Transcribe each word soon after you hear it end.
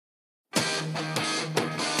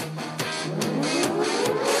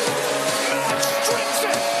Strips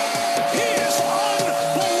it. He is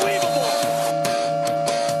unbelievable.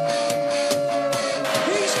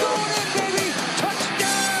 He's going in, baby.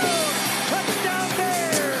 Touchdown. Touchdown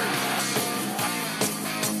Bears.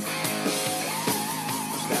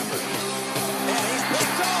 Stafford. And he's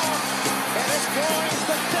picked off. And it's going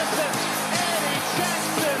the distance. Eddie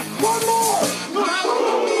Jackson. One more.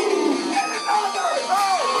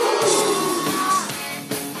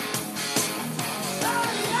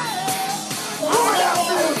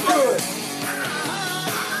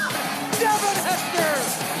 Devin Hester,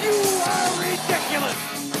 you are ridiculous.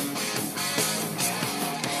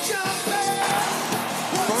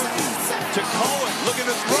 To Cohen, looking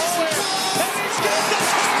to throw it, and he's got the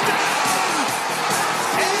touchdown.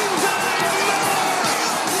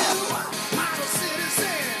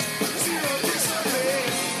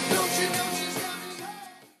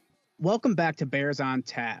 Welcome back to Bears on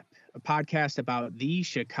Tap, a podcast about the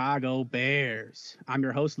Chicago Bears. I'm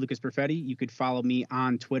your host, Lucas Perfetti. You could follow me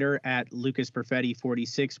on Twitter at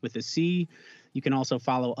LucasPerfetti46 with a C. You can also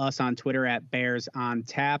follow us on Twitter at Bears on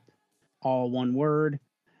Tap, all one word.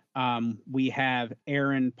 We have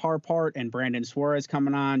Aaron Parpart and Brandon Suarez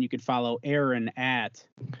coming on. You could follow Aaron at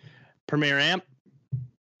Premier Amp.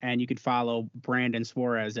 And you could follow Brandon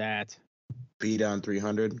Suarez at Beat on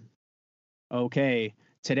 300. Okay.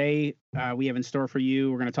 Today, we have in store for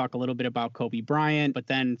you, we're going to talk a little bit about Kobe Bryant, but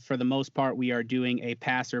then for the most part, we are doing a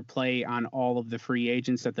passer play on all of the free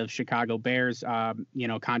agents that the Chicago Bears,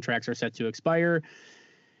 contracts are set to expire.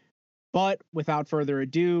 But without further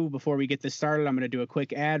ado, before we get this started, I'm going to do a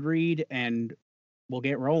quick ad read and we'll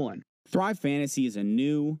get rolling. Thrive Fantasy is a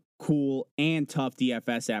new, cool, and tough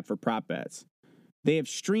DFS app for prop bets. They have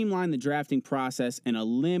streamlined the drafting process and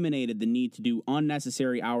eliminated the need to do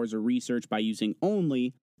unnecessary hours of research by using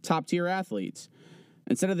only top-tier athletes.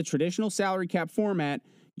 Instead of the traditional salary cap format,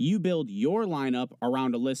 you build your lineup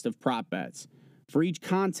around a list of prop bets. For each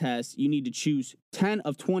contest, you need to choose 10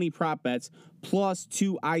 of 20 prop bets plus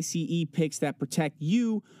 2 ICE picks that protect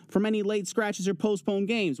you from any late scratches or postponed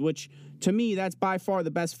games, which, to me, that's by far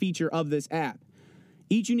the best feature of this app.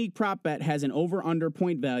 Each unique prop bet has an over-under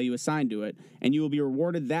point value assigned to it, and you will be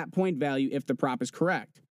rewarded that point value if the prop is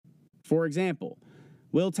correct. For example,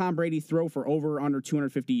 will Tom Brady throw for over or under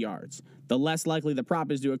 250 yards? The less likely the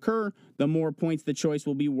prop is to occur, the more points the choice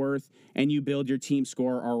will be worth, and you build your team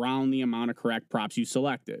score around the amount of correct props you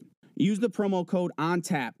selected. Use the promo code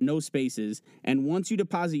ONTAP, no spaces, and once you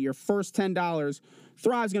deposit your first $10,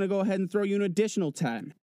 Thrive's going to go ahead and throw you an additional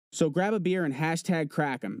 10. So grab a beer and hashtag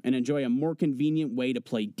crack 'em and enjoy a more convenient way to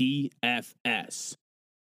play DFS.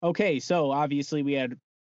 Okay, so obviously we had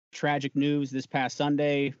tragic news this past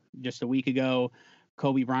Sunday, just a week ago.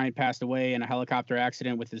 Kobe Bryant passed away in a helicopter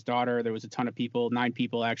accident with his daughter. There was a ton of people, 9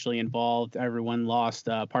 people actually involved. Everyone lost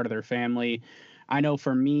part of their family. I know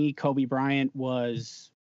for me, Kobe Bryant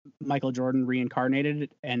was Michael Jordan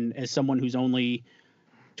reincarnated, and as someone who's only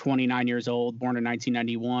 29 years old, born in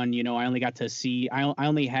 1991, I only got to see, I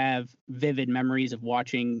only have vivid memories of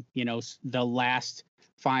watching, the last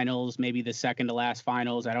finals, maybe the second to last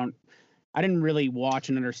finals. I didn't really watch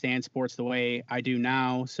and understand sports the way I do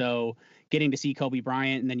now. So getting to see Kobe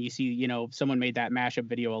Bryant, and then you see, someone made that mashup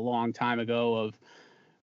video a long time ago of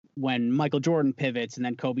when Michael Jordan pivots and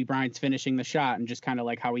then Kobe Bryant's finishing the shot and just kind of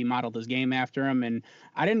like how he modeled his game after him. And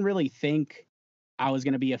I didn't really think I was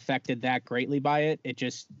going to be affected that greatly by it. It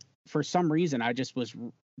just, for some reason, I just was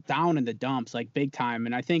down in the dumps, like big time.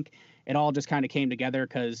 And I think it all just kind of came together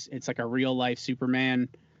because it's like a real life Superman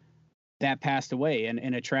that passed away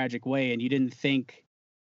in a tragic way. And you didn't think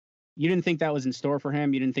that was in store for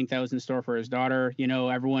him. You didn't think that was in store for his daughter. You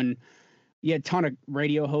had a ton of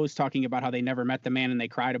radio hosts talking about how they never met the man and they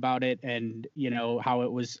cried about it, and how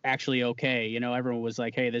it was actually okay. Everyone was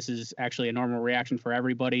like, hey, this is actually a normal reaction for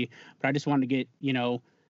everybody. But I just wanted to get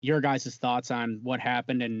your guys' thoughts on what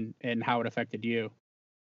happened and how it affected you.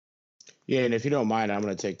 Yeah, and if you don't mind, I'm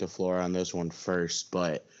going to take the floor on this one first.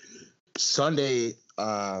 But Sunday,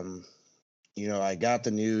 I got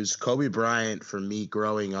the news. Kobe Bryant, for me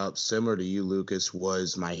growing up, similar to you, Lucas,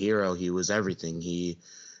 was my hero. He was everything.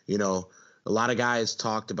 A lot of guys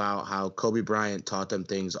talked about how Kobe Bryant taught them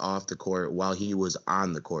things off the court while he was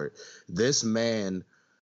on the court. This man,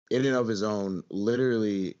 in and of his own,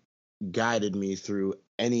 literally guided me through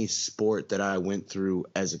any sport that I went through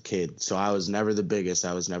as a kid. So I was never the biggest.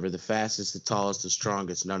 I was never the fastest, the tallest, the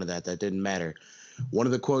strongest, none of that. That didn't matter. One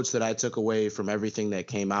of the quotes that I took away from everything that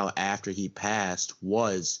came out after he passed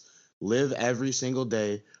was, live every single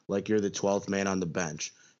day like you're the 12th man on the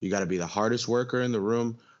bench. You got to be the hardest worker in the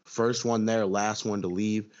room, first one there, last one to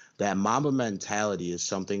leave. That Mamba mentality is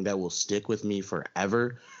something that will stick with me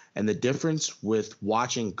forever. And the difference with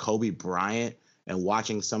watching Kobe Bryant and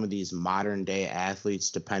watching some of these modern day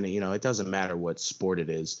athletes, depending, it doesn't matter what sport it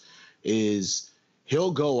is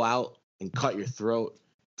he'll go out and cut your throat,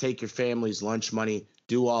 take your family's lunch money,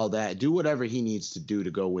 do all that, do whatever he needs to do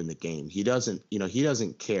to go win the game. He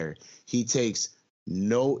doesn't care. He takes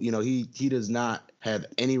he does not have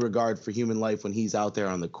any regard for human life when he's out there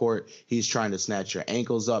on the court. He's trying to snatch your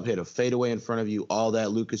ankles up, hit a fadeaway in front of you, all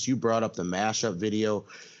that. Lucas, you brought up the mashup video.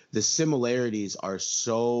 The similarities are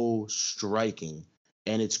so striking,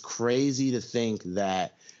 and it's crazy to think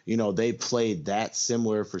that, they played that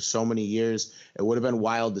similar for so many years. It would have been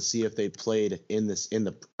wild to see if they played in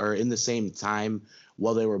the same time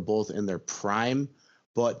while they were both in their prime.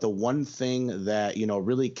 But the one thing that,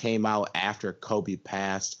 really came out after Kobe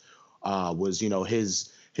passed was,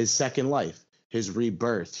 his second life, his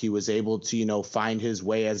rebirth. He was able to, find his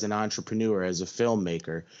way as an entrepreneur, as a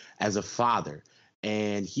filmmaker, as a father.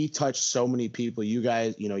 And he touched so many people. You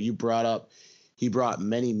guys, you brought up, he brought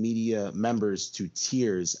many media members to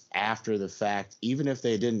tears after the fact, even if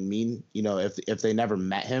they didn't mean, if they never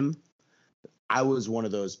met him. I was one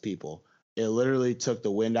of those people. It literally took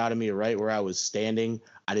the wind out of me right where I was standing.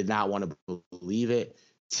 I did not want to believe it.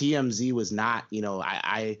 TMZ was not,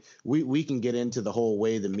 we can get into the whole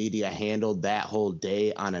way the media handled that whole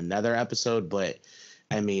day on another episode, but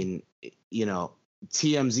I mean,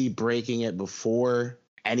 TMZ breaking it before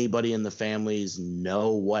anybody in the families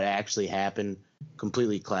know what actually happened,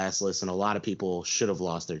 completely classless, and a lot of people should have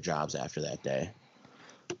lost their jobs after that day.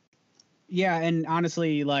 Yeah, and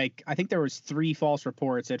honestly, I think there was 3 false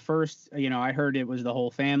reports. At first, I heard it was the whole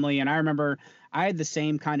family, and I remember I had the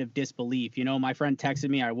same kind of disbelief. My friend texted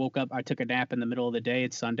me. I woke up, I took a nap in the middle of the day.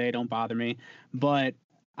 It's Sunday, don't bother me. But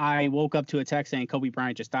I woke up to a text saying Kobe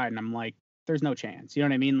Bryant just died, and I'm like, there's no chance. You know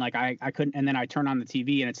what I mean? I couldn't, and then I turn on the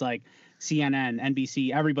TV and it's like CNN,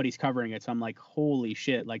 NBC, everybody's covering it. So I'm like, holy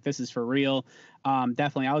shit, this is for real.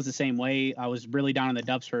 Definitely. I was the same way. I was really down in the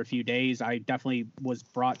dumps for a few days. I definitely was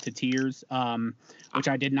brought to tears, which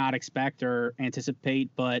I did not expect or anticipate,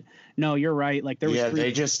 but no, you're right.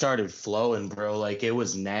 They just started flowing, bro. It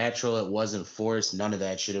was natural. It wasn't forced. None of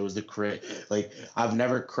that shit. It was I've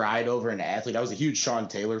never cried over an athlete. I was a huge Sean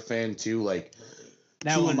Taylor fan too.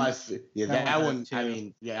 That one. I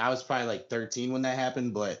mean, I was probably 13 when that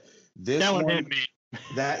happened, but that one hit me.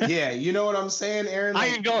 You know what I'm saying, Aaron? I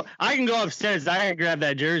can go upstairs. I can grab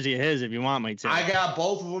that jersey of his if you want me to. I got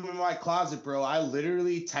both of them in my closet, bro. I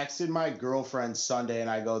literally texted my girlfriend Sunday and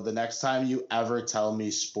I go, the next time you ever tell me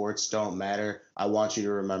sports don't matter, I want you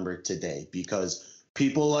to remember today, because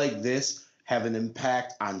people like this have an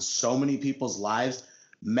impact on so many people's lives,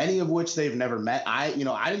 many of which they've never met. I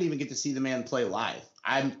didn't even get to see the man play live.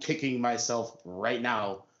 I'm kicking myself right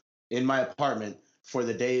now in my apartment for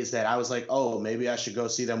the days that I was like, oh, maybe I should go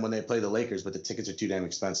see them when they play the Lakers, but the tickets are too damn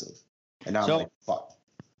expensive. And now I'm like, fuck.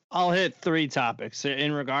 I'll hit 3 topics.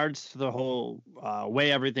 In regards to the whole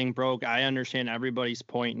way everything broke, I understand everybody's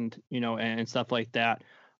point and stuff like that.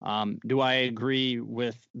 Do I agree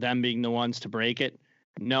with them being the ones to break it?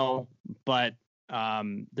 No, but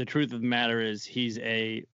the truth of the matter is he's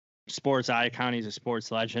a sports icon. He's a sports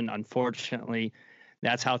legend. Unfortunately,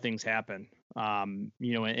 that's how things happen.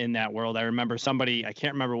 In that world. I remember somebody, I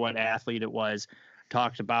can't remember what athlete it was,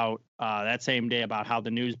 talked about that same day about how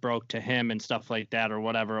the news broke to him and stuff like that, or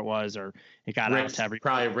whatever it was, or it got out to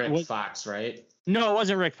everybody. Probably Rick Fox, right? No, it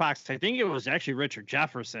wasn't Rick Fox. I think it was actually Richard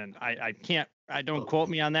Jefferson. I don't quote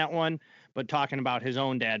me on that one, but talking about his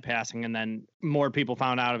own dad passing, and then more people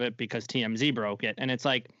found out of it because TMZ broke it. And it's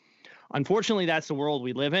unfortunately, that's the world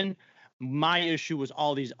we live in. My issue was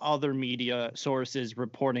all these other media sources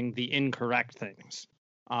reporting the incorrect things.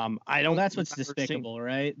 I don't. Well, that's what's despicable,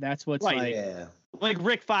 right? That's what's like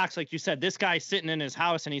Rick Fox, like you said, this guy's sitting in his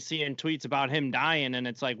house and he's seeing tweets about him dying, and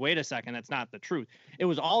it's wait a second, that's not the truth. It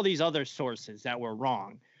was all these other sources that were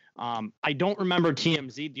wrong. I don't remember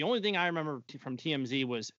TMZ. The only thing I remember from TMZ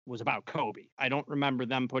was about Kobe. I don't remember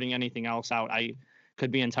them putting anything else out. I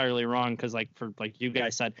could be entirely wrong because, like you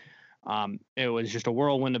guys said, it was just a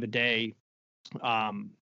whirlwind of a day.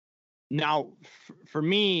 Now, for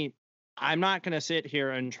me, I'm not going to sit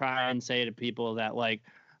here and try and say to people that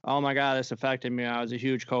oh my God, this affected me. I was a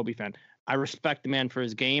huge Kobe fan. I respect the man for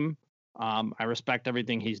his game. I respect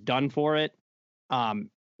everything he's done for it.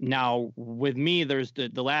 Now, with me, there's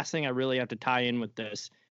the last thing I really have to tie in with this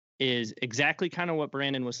is exactly kind of what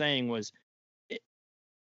Brandon was saying was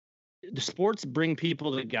the sports bring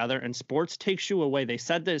people together and sports takes you away. They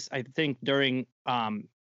said this, I think, during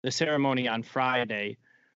the ceremony on Friday,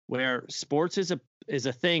 where sports is is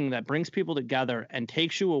a thing that brings people together and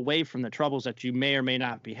takes you away from the troubles that you may or may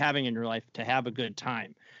not be having in your life to have a good time.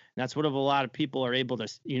 And that's what a lot of people are able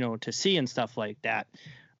to, to see and stuff like that.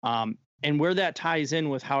 And where that ties in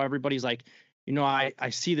with how everybody's like, I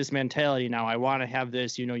see this mentality now. I want to have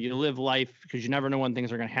this, you live life because you never know when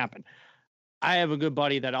things are going to happen. I have a good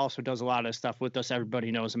buddy that also does a lot of stuff with us.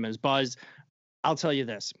 Everybody knows him as Buzz. I'll tell you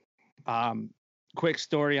this. Quick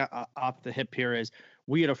story off the hip here is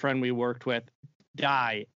we had a friend we worked with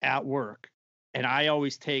die at work. And I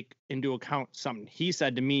always take into account something he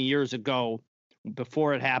said to me years ago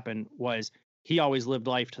before it happened was he always lived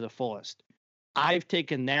life to the fullest. I've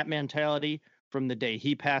taken that mentality from the day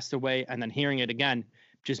he passed away, and then hearing it again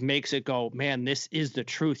just makes it go, man, this is the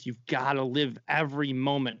truth. You've got to live every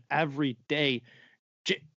moment, every day,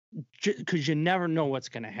 because you never know what's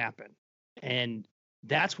going to happen. And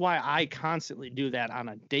that's why I constantly do that on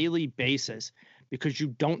a daily basis, because you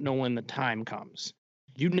don't know when the time comes.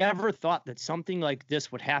 You never thought that something like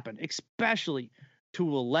this would happen, especially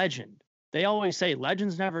to a legend. They always say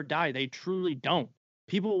legends never die. They truly don't.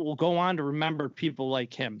 People will go on to remember people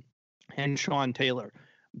like him and Sean Taylor,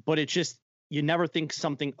 but it's just, you never think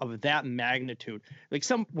something of that magnitude. Like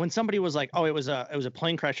when somebody was like, oh, it was a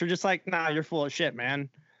plane crash, you're just like, nah, you're full of shit, man.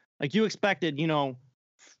 Like you expected,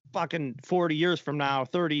 fucking 40 years from now,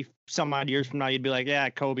 30 some odd years from now, you'd be like, yeah,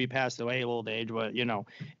 Kobe passed away old age, but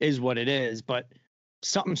is what it is. But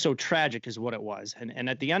something so tragic is what it was. And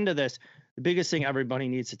at the end of this, the biggest thing everybody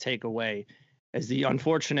needs to take away is the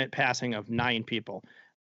unfortunate passing of 9 people.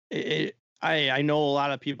 I know a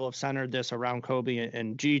lot of people have centered this around Kobe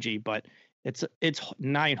and Gigi, but it's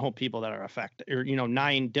 9 whole people that are affected, or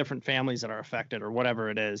 9 different families that are affected, or whatever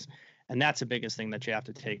it is. And that's the biggest thing that you have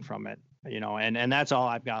to take from it, and that's all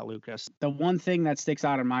I've got, Lucas. The one thing that sticks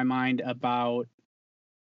out in my mind about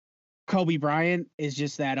Kobe Bryant is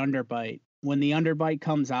just that underbite. When the underbite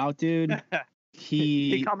comes out, dude,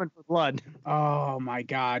 he coming for blood. Oh my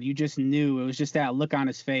God. You just knew. It was just that look on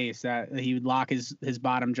his face that he would lock his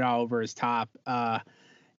bottom jaw over his top.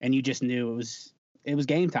 And you just knew it was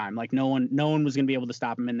game time. Like no one was going to be able to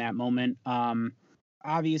stop him in that moment.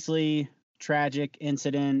 Obviously tragic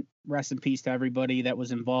incident. Rest in peace to everybody that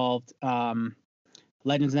was involved.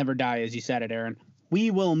 Legends never die, as you said it, Aaron. We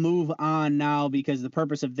will move on now because the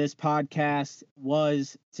purpose of this podcast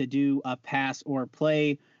was to do a pass or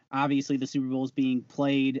play. Obviously, the Super Bowl is being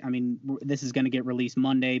played. I mean, this is going to get released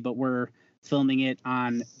Monday, but we're filming it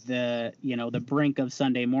on the brink of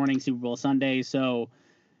Sunday morning, Super Bowl Sunday. So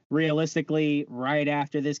realistically, right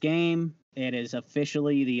after this game, it is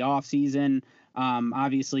officially the off season.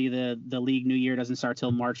 Obviously, the league new year doesn't start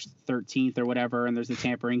till March 13th or whatever, and there's the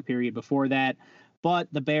tampering period before that. But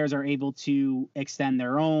the Bears are able to extend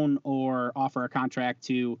their own or offer a contract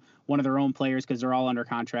to one of their own players because they're all under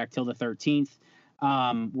contract till the 13th,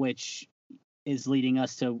 which is leading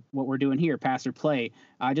us to what we're doing here, pass or play.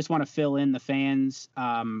 I just want to fill in the fans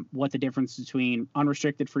what the difference between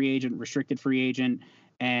unrestricted free agent, restricted free agent,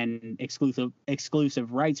 and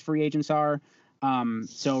exclusive rights free agents are.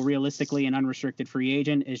 So realistically, an unrestricted free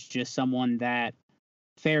agent is just someone that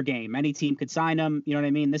fair game. Any team could sign them. You know what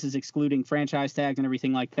I mean? This is excluding franchise tags and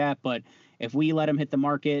everything like that. But if we let them hit the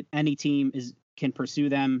market, any team can pursue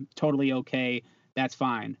them. Totally okay. That's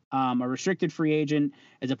fine. A restricted free agent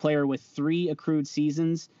is a player with 3 accrued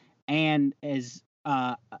seasons and the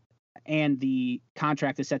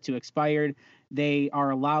contract is set to expire. They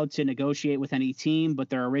are allowed to negotiate with any team,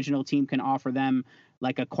 but their original team can offer them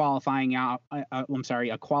like a qualifying offer,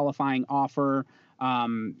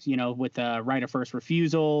 with a right of first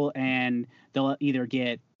refusal, and they'll either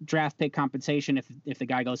get draft pick compensation if the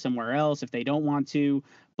guy goes somewhere else, if they don't want to.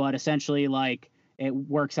 But essentially, like, it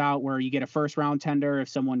works out where you get a first round tender if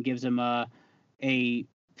someone gives them if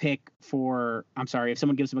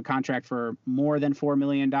someone gives them a contract for more than $4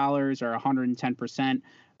 million or 110%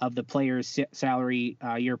 of the player's salary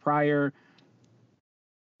year prior.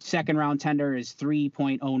 Second round tender is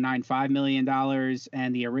 $3.095 million,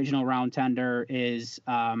 and the original round tender is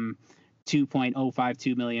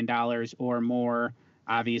 $2.052 million or more,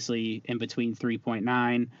 obviously in between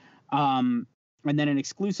 3.9. And then an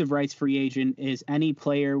exclusive rights free agent is any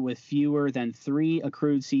player with fewer than 3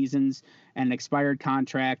 accrued seasons and an expired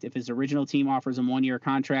contract. If his original team offers him 1-year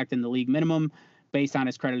contract in the league minimum based on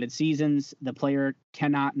his credited seasons, the player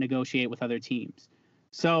cannot negotiate with other teams.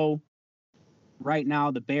 So right now,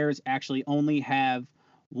 the Bears actually only have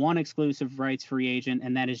one exclusive rights free agent,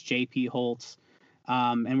 and that is J.P. Holtz.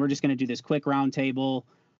 And we're just going to do this quick round table.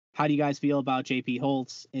 How do you guys feel about J.P.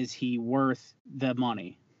 Holtz? Is he worth the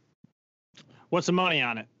money? What's the money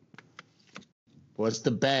on it? What's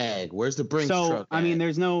the bag? Where's the Brinks truck? I mean,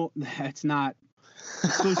 it's not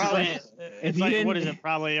Probably, If it's you like, didn't- what is it?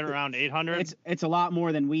 Probably around 800. It's a lot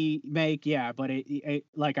more than we make, yeah. But it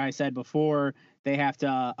like I said before, they have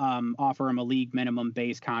to offer him a league minimum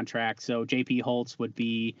base contract. So JP Holtz would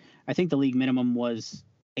be, I think the league minimum was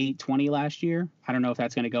 820 last year. I don't know if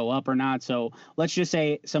that's going to go up or not. So let's just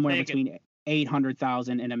say somewhere Take it. between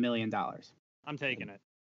 800,000 and $1 million. I'm taking it.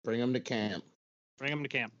 Bring him to camp. Bring him to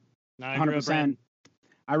camp. No, I agree with 100%. Brandon.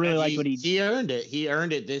 I really like what He earned it. He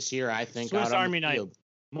earned it this year, I think. Swiss out on Army the knife. field.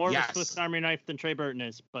 More of Yes. a Swiss Army knife than Trey Burton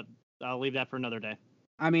is, but I'll leave that for another day.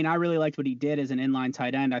 I mean, I really liked what he did as an inline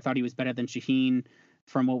tight end. I thought he was better than Shaheen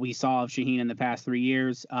from what we saw of Shaheen in the past 3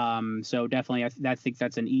 years. So definitely, I think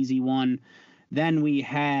that's an easy one. Then we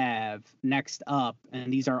have next up,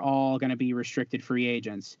 and these are all going to be restricted free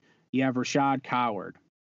agents. You have Rashad Coward.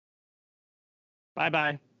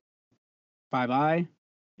 Bye-bye. Bye-bye.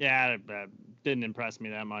 Yeah, that didn't impress me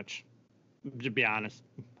that much, to be honest.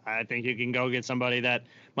 I think you can go get somebody that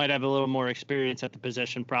might have a little more experience at the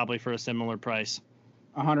position, probably for a similar price.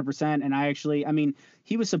 100%. And I mean,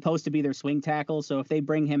 he was supposed to be their swing tackle. So if they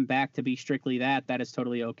bring him back to be strictly that is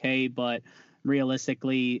totally okay. But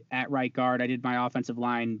realistically, at right guard, I did my offensive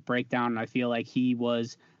line breakdown, and I feel like he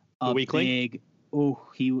was a weak link? big,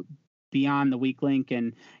 he beyond the weak link.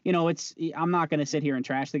 And, I'm not going to sit here and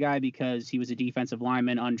trash the guy because he was a defensive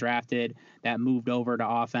lineman, undrafted, that moved over to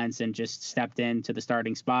offense and just stepped into the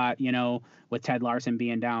starting spot, with Ted Larson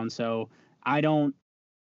being down. So I don't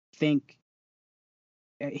think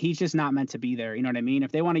he's just not meant to be there. You know what I mean?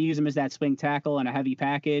 If they want to use him as that swing tackle and a heavy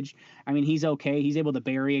package, I mean, he's okay. He's able to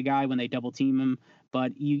bury a guy when they double team him,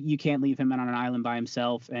 but you can't leave him on an island by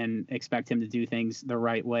himself and expect him to do things the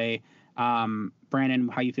right way. Brandon,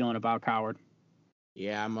 how you feeling about Coward?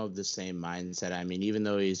 Yeah, I'm of the same mindset. I mean, even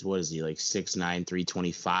though he's, what is he, like 6'9",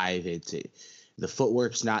 325, the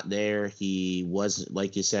footwork's not there. He was,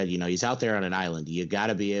 like you said, he's out there on an island. You got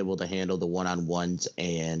to be able to handle the one-on-ones,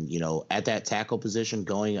 and, at that tackle position,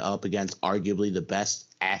 going up against arguably the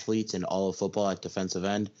best athletes in all of football at defensive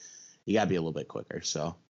end, you got to be a little bit quicker.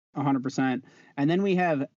 So 100%. And then we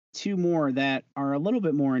have two more that are a little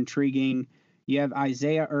bit more intriguing. You have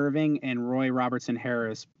Isaiah Irving and Roy Robertson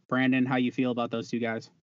Harris. Brandon, how you feel about those two guys?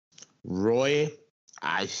 Roy,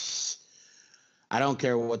 I don't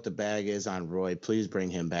care what the bag is on Roy. Please bring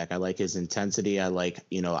him back. I like his intensity. I like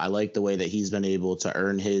the way that he's been able to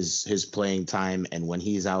earn his playing time. And when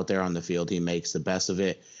he's out there on the field, he makes the best of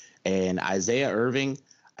it. And Isaiah Irving,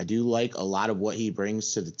 I do like a lot of what he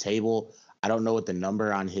brings to the table. I don't know what the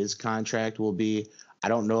number on his contract will be. I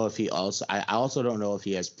don't know if I also don't know if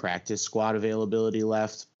he has practice squad availability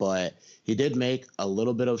left, but he did make a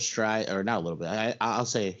little bit of stride, or not a little bit. I'll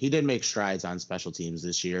say he did make strides on special teams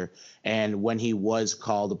this year. And when he was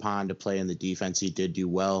called upon to play in the defense, he did do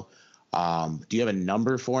well. Do you have a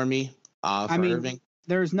number for me for Irving?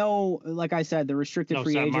 There's no, like I said, the restricted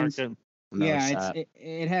free agents. No,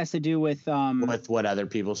 it has to do with what other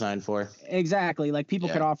people signed for. Exactly. Like people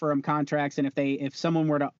could offer him contracts, and if someone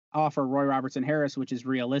were to offer Roy Robertson Harris, which is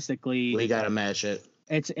realistically, we got to match it.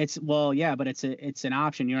 It's well, yeah, but it's an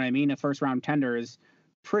option. You know what I mean? A first round tender is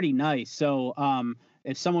pretty nice. So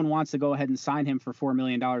if someone wants to go ahead and sign him for $4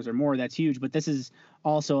 million or more, that's huge. But this is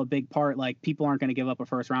also a big part. Like people aren't going to give up a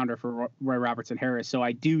first rounder for Roy Robertson Harris. So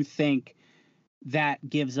I do think that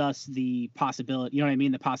gives us the possibility, you know what I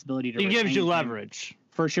mean? The possibility to. It gives you him. leverage.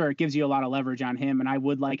 For sure. It gives you a lot of leverage on him. And I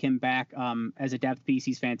would like him back as a depth piece.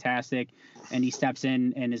 He's fantastic. And he steps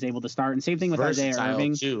in and is able to start. And same thing with Isaiah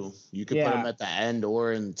Irving. Too. You could put him at the end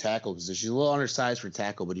or in the tackle position. He's a little undersized for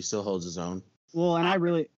tackle, but he still holds his own. Well, and I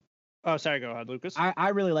really. Oh, sorry. Go ahead, Lucas. I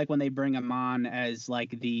really like when they bring him on as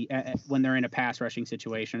like when they're in a pass rushing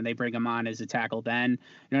situation and they bring him on as a tackle then. You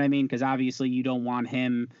know what I mean? Because obviously you don't want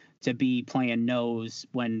him to be playing nose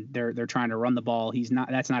when they're trying to run the ball.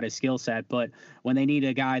 That's not his skill set. But when they need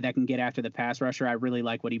a guy that can get after the pass rusher, I really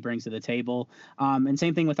like what he brings to the table. And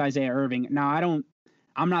same thing with Isaiah Irving. Now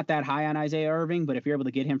I'm not that high on Isaiah Irving, but if you're able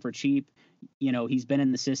to get him for cheap, he's been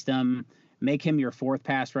in the system. Make him your fourth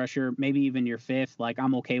pass rusher, maybe even your fifth. Like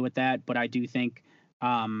I'm okay with that, but I do think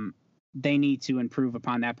they need to improve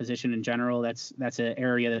upon that position in general. That's an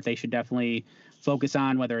area that they should definitely focus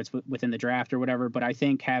on, whether it's within the draft or whatever. But I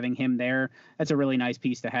think having him there, that's a really nice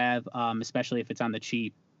piece to have, especially if it's on the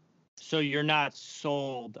cheap. So you're not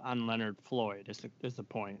sold on Leonard Floyd is the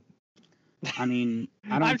point. I mean,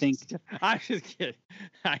 I don't think I'm just kidding.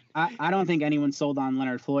 I don't think anyone's sold on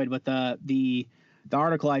Leonard Floyd, but the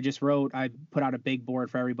article I just wrote, I put out a big board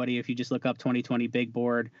for everybody. If you just look up 2020 big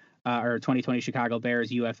board or 2020 Chicago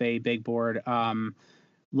Bears UFA big board,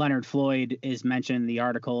 Leonard Floyd is mentioned in the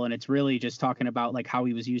article, and it's really just talking about like how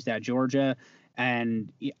he was used at Georgia.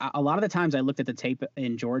 And a lot of the times I looked at the tape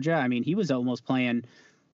in Georgia. I mean, he was almost playing.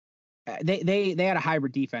 They had a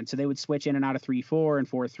hybrid defense, so they would switch in and out of 3-4 and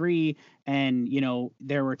 4-3. And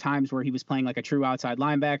there were times where he was playing like a true outside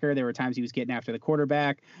linebacker. There were times he was getting after the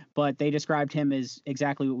quarterback. But they described him as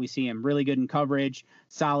exactly what we see him: really good in coverage,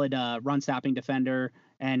 solid run stopping defender.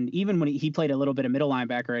 And even when he played a little bit of middle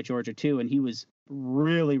linebacker at Georgia too, and he was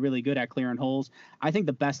really, really good at clearing holes. I think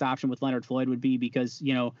the best option with Leonard Floyd would be, because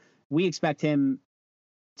we expect him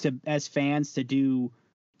to, as fans, to do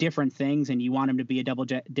different things, and you want him to be a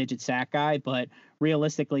double-digit sack guy, but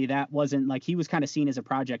realistically that wasn't, like, he was kind of seen as a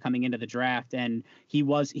project coming into the draft, and he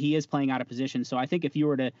is playing out of position. So I think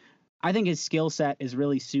I think his skill set is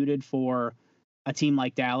really suited for a team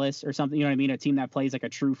like Dallas or something, a team that plays like a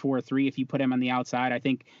true 4-3. If you put him on the outside, I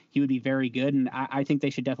think he would be very good, and I think they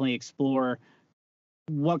should definitely explore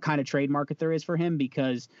what kind of trade market there is for him,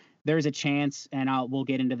 because there's a chance, and we'll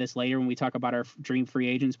get into this later when we talk about our dream free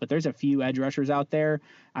agents, but there's a few edge rushers out there,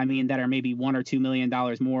 I mean, that are maybe $1 or $2 million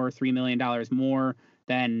more, $3 million more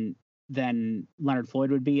than Leonard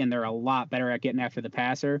Floyd would be, and they're a lot better at getting after the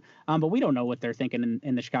passer. But we don't know what they're thinking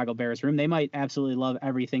in the Chicago Bears room. They might absolutely love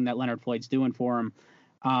everything that Leonard Floyd's doing for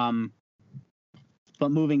them.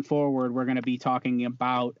 But moving forward, we're going to be talking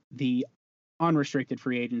about the unrestricted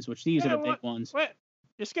free agents, which these are the big ones. Wait,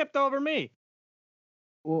 you skipped over me.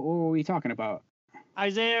 What were we talking about?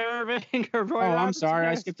 Isaiah Irving or Roy I'm Robinson? sorry,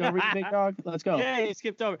 I skipped over you, big dog. Let's go. Yeah, you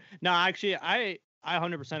skipped over. No, actually, I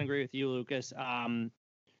 100% agree with you, Lucas.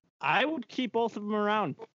 I would keep both of them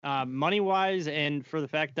around, money wise, and for the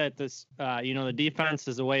fact that this, the defense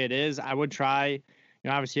is the way it is. I would try.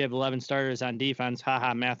 Obviously, you have 11 starters on defense.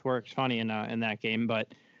 Haha, math works funny in that game,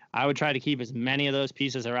 but I would try to keep as many of those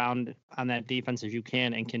pieces around on that defense as you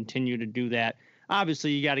can and continue to do that.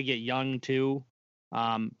 Obviously, you got to get young too.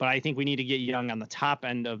 But I think we need to get young on the top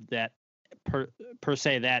end of that per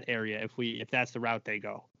se, that area, if that's the route they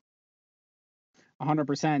go.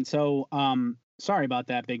 100%. So, sorry about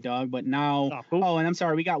that, big dog, but now, and I'm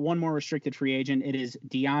sorry, we got one more restricted free agent. It is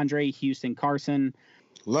DeAndre Houston Carson.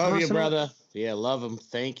 Love you, brother. Yeah, love him.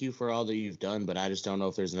 Thank you for all that you've done, but I just don't know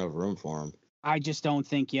if there's enough room for him. I just don't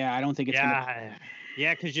think, I don't think it's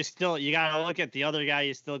Yeah, because you got to look at the other guy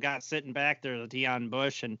you still got sitting back there, Deion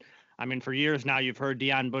Bush. And I mean, for years now, you've heard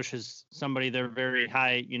Deion Bush is somebody they're very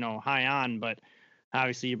high on, but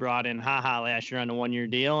obviously you brought in HaHa last year on a 1-year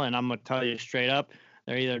deal. And I'm going to tell you straight up,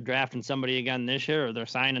 they're either drafting somebody again this year or they're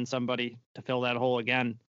signing somebody to fill that hole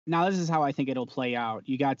again. Now, this is how I think it'll play out.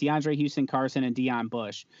 You got DeAndre Houston Carson and Deion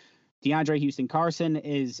Bush. DeAndre Houston Carson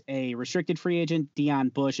is a restricted free agent.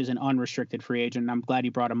 Deion Bush is an unrestricted free agent. And I'm glad you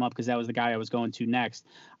brought him up because that was the guy I was going to next.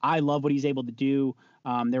 I love what he's able to do.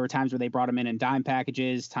 There were times where they brought him in dime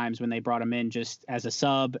packages, times when they brought him in just as a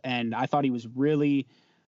sub, and I thought he was really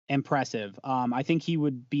impressive. I think he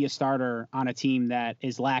would be a starter on a team that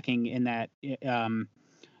is lacking in that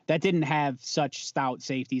that didn't have such stout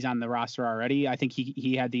safeties on the roster already. I think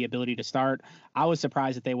he had the ability to start. I was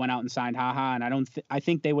surprised that they went out and signed HaHa, and I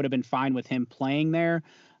think they would have been fine with him playing there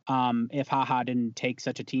if HaHa didn't take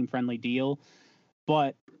such a team-friendly deal.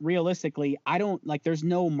 But realistically, there's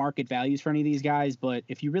no market values for any of these guys, but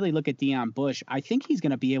if you really look at Deion Bush, I think he's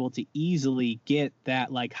going to be able to easily get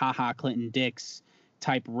that like HaHa Clinton Dix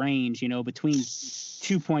type range, between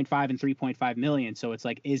 2.5 and 3.5 million. So it's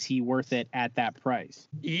like, is he worth it at that price?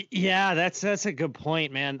 Yeah, that's a good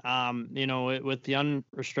point, man. With the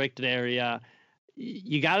unrestricted area,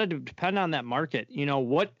 you got to depend on that market.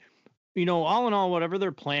 All in all, whatever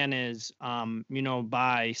their plan is,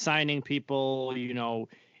 by signing people,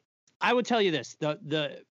 I would tell you this,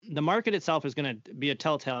 the market itself is going to be a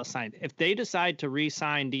telltale sign. If they decide to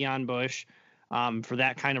re-sign Deion Bush for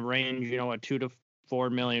that kind of range, a 2 to 4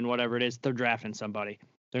 million, whatever it is, they're drafting somebody.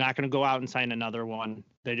 They're not going to go out and sign another one.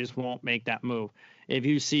 They just won't make that move. If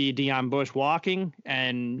you see Deion Bush walking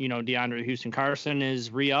and, DeAndre Houston Carson is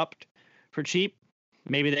re-upped for cheap,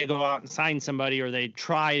 maybe they go out and sign somebody, or they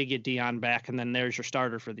try to get Deion back, and then there's your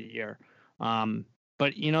starter for the year.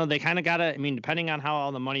 But, they kind of got to, depending on how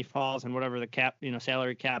all the money falls and whatever the cap,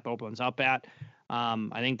 salary cap opens up at,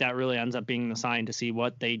 I think that really ends up being the sign to see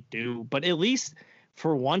what they do. But at least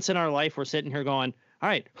for once in our life, we're sitting here going, all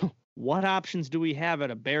right, what options do we have at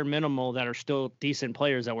a bare minimal that are still decent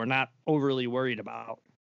players that we're not overly worried about?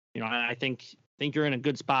 I think you're in a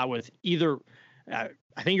good spot with either. I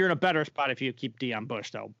think you're in a better spot if you keep Deion Bush,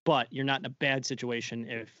 though. But you're not in a bad situation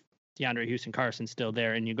if DeAndre Houston Carson's still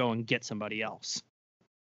there and you go and get somebody else.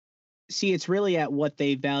 See, it's really at what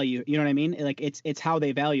they value. You know what I mean? Like it's how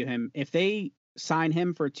they value him. If they sign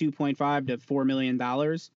him for $2.5 to $4 million,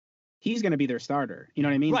 he's going to be their starter. You know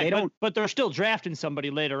what I mean? Right, They don't, but they're still drafting somebody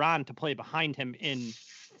later on to play behind him in,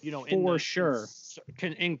 for sure.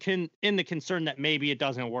 In the concern that maybe it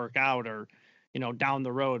doesn't work out or, down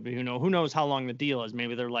the road. But, who knows how long the deal is?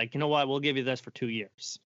 Maybe they're like, you know what, we'll give you this for 2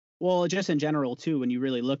 years. Well, just in general too, when you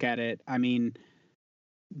really look at it, I mean,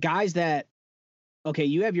 guys that, okay,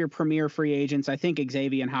 you have your premier free agents. I think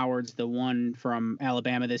Xavier Howard's the one from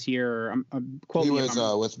Alabama this year. I'm He was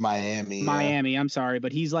with Miami. Miami, I'm sorry,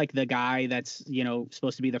 but he's like the guy that's,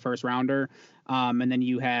 supposed to be the first rounder. And then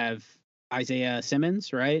you have Isaiah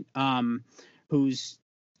Simmons, right? Who's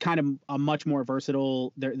kind of a much more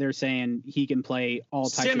versatile. They're saying he can play all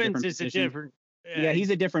types of different positions. Simmons is a different. Yeah,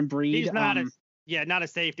 he's a different breed. He's not not a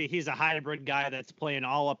safety. He's a hybrid guy that's playing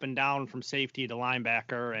all up and down from safety to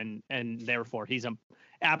linebacker, and therefore he's an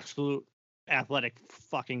absolute athletic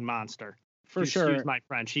fucking monster. For sure. Excuse my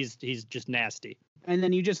French. He's just nasty. And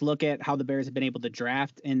then you just look at how the Bears have been able to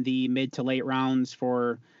draft in the mid to late rounds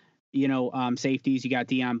for, safeties. You got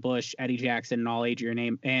Deion Bush, Eddie Jackson,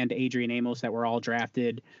 and Adrian Amos that were all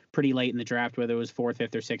drafted pretty late in the draft, whether it was 4th,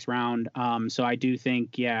 5th, or 6th round. So I do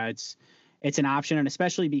think, it's an option, and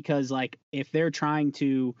especially because, like, if they're trying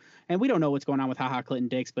to, and we don't know what's going on with HaHa Clinton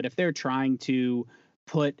Dix, but if they're trying to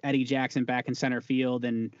put Eddie Jackson back in center field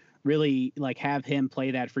and really, like, have him play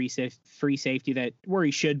that free safety that where he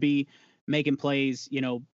should be, making plays,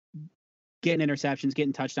 getting interceptions,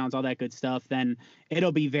 getting touchdowns, all that good stuff, then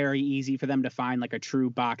it'll be very easy for them to find, like, a true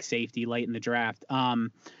box safety late in the draft.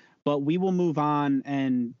 But we will move on,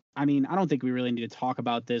 and, I mean, I don't think we really need to talk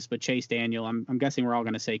about this, but Chase Daniel, I'm guessing we're all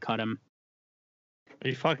going to say cut him. Are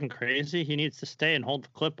you fucking crazy? He needs to stay and hold the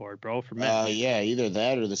clipboard, bro. For yeah, either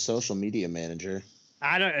that or the social media manager.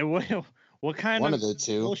 I don't. What kind one of the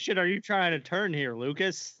two bullshit are you trying to turn here,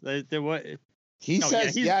 Lucas? What he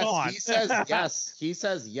says yes. Gone. He says yes. He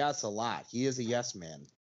says yes a lot. He is a yes man.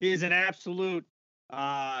 He is an absolute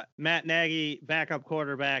Matt Nagy backup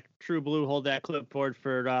quarterback. True blue. Hold that clipboard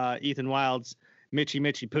for Ethan Wild's Mitchy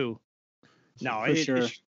Poo. No, for sure.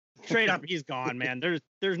 Straight up, he's gone, man.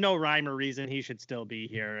 There's no rhyme or reason he should still be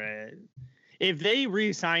here. If they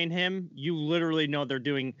re-sign him, you literally know they're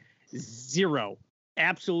doing zero,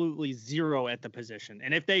 absolutely zero at the position.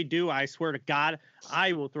 And if they do, I swear to God,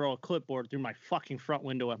 I will throw a clipboard through my fucking front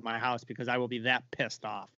window at my house because I will be that pissed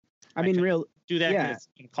off. I mean, do that because it's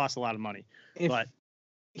going to cost a lot of money. But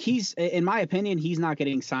he's, in my opinion, he's not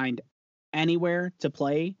getting signed anywhere to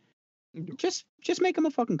play. Just make him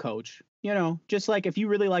a fucking coach. Just like if you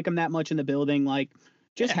really like him that much in the building, like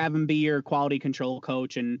just have him be your quality control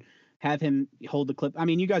coach and have him hold the clip. I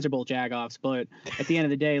mean, you guys are both jagoffs, but at the end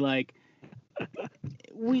of the day, like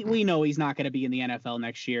we know he's not going to be in the NFL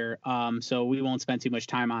next year. So we won't spend too much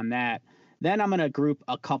time on that. Then I'm going to group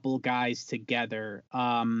a couple guys together.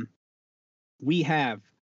 We have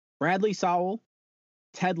Bradley Sowell,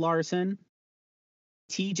 Ted Larson,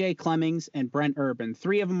 TJ Clemmings, and Brent Urban.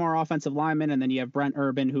 3 of them are offensive linemen, and then you have Brent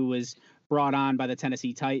Urban, who was brought on by the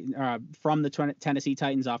Tennessee Titans from the Tennessee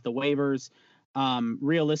Titans off the waivers.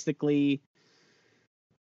 Realistically,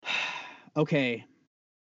 okay,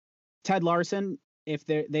 Ted Larson, if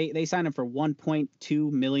they signed him for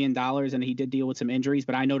 $1.2 million, and he did deal with some injuries,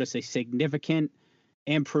 but I noticed a significant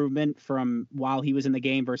improvement from while he was in the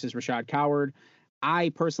game versus Rashad Coward. I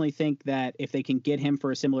personally think that if they can get him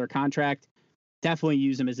for a similar contract, definitely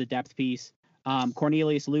use him as a depth piece.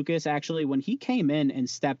 Cornelius Lucas, actually, when he came in and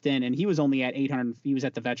stepped in, and he was only at 800, he was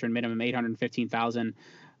at the veteran minimum, 815,000.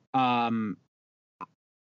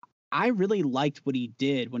 I really liked what he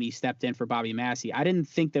did when he stepped in for Bobby Massey. I didn't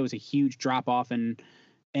think there was a huge drop off in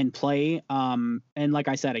play. And like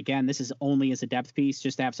I said, again, this is only as a depth piece,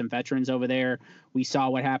 just to have some veterans over there. We saw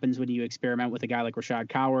what happens when you experiment with a guy like Rashad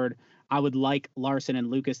Coward. I would like Larson and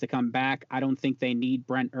Lucas to come back. I don't think they need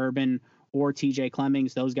Brent Urban or TJ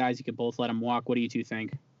Clemmings. Those guys, you could both let them walk. What do you two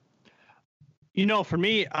think? For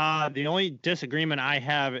me, the only disagreement I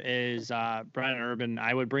have is Brent Urban.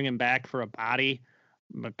 I would bring him back for a body,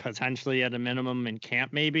 but potentially at a minimum in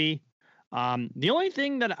camp, maybe. The only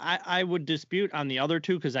thing that I would dispute on the other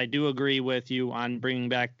two, because I do agree with you on bringing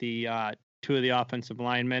back the 2 of the offensive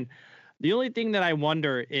linemen. The only thing that I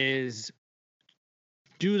wonder is,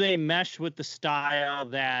 do they mesh with the style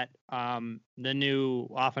that the new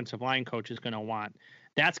offensive line coach is going to want?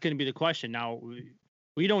 That's going to be the question. Now,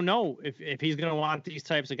 we don't know if he's going to want these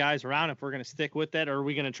types of guys around, if we're going to stick with that, or are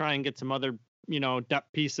we going to try and get some other,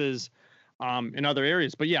 depth pieces in other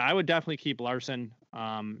areas. But yeah, I would definitely keep Larson,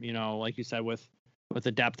 like you said, with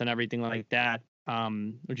the depth and everything like that.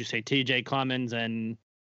 Would you say TJ Clemmings and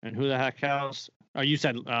who the heck else? Oh, you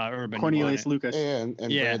said Urban. Cornelius Lucas. And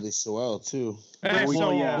Yeah. Bradley Sowell too. Well, Who are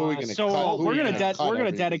we yeah. gonna So cut? Who We're are we gonna cut we're gonna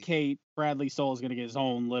every week? dedicate Bradley Soul is gonna get his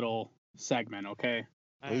own little segment, okay?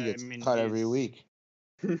 He gets cut every week.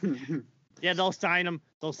 Yeah, they'll sign him.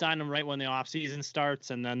 They'll sign him right when the off season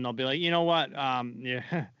starts, and then they'll be like, you know what?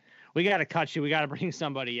 Yeah, we got to cut you. We got to bring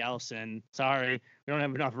somebody else in. Sorry, we don't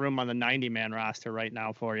have enough room on the 90-man roster right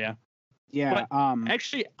now for you. Yeah.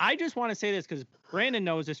 Actually, I just want to say this because Brandon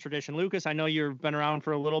knows this tradition. Lucas, I know you've been around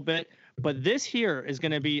for a little bit, but this here is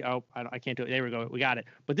going to be. Oh, I can't do it. There we go. We got it.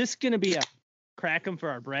 But this is going to be a crack 'em for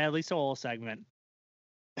our Bradley Soul segment.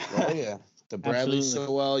 Oh yeah. The Bradley Absolutely.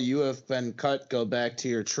 Sowell, you have been cut. Go back to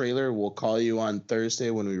your trailer. We'll call you on Thursday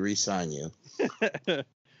when we re-sign you.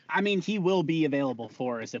 I mean, he will be available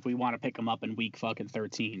for us if we want to pick him up in week fucking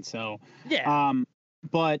 13. So, Yeah.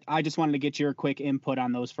 but I just wanted to get your quick input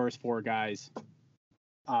on those first four guys.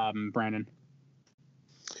 Brandon.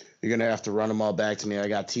 You're gonna have to run them all back to me. I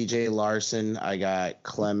got T.J. Larson. I got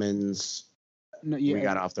Clemens. No, We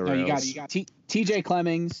got off the rails. you got T.J.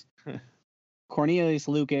 Clemmings, Cornelius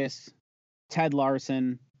Lucas, Ted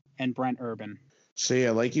Larson, and Brent Urban. So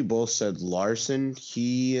yeah, like you both said, Larson,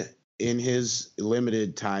 he in his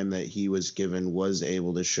limited time that he was given was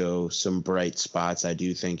able to show some bright spots. I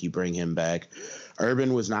do think you bring him back.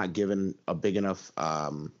 Urban was not given a big enough,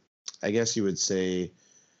 I guess you would say,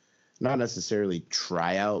 not necessarily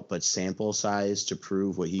tryout, but sample size to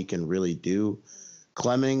prove what he can really do.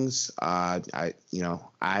 Clemmings, I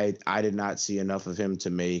did not see enough of him to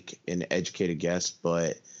make an educated guess,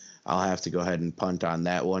 but I'll have to go ahead and punt on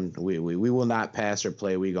that one. We will not pass or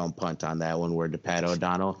play. We gonna punt on that one. We're to Pat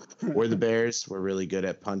O'Donnell. We're the Bears. We're really good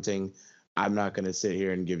at punting. I'm not gonna sit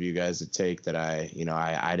here and give you guys a take that I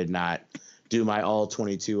did not do my all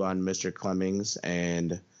 22 on Mr. Clemmings.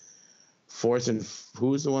 And fourth and who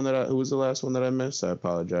was the last one that I missed? I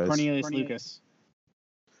apologize. Cornelius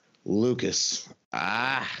Lucas.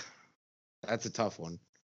 That's a tough one.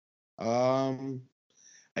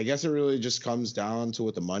 I guess it really just comes down to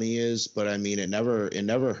what the money is, but I mean, it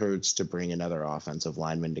never hurts to bring another offensive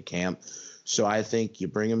lineman to camp. So I think you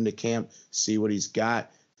bring him to camp, see what he's got.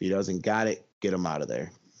 If he doesn't got it, get him out of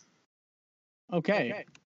there. Okay.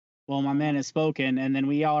 Well, my man has spoken, and then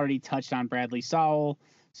we already touched on Bradley Sowell,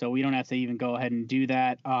 so we don't have to even go ahead and do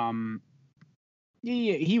that.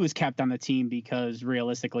 He was kept on the team because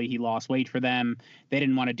realistically he lost weight for them. They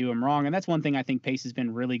didn't want to do him wrong. And that's one thing I think Pace has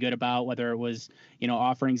been really good about, whether it was,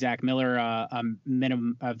 offering Zach Miller a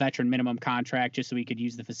veteran minimum contract just so he could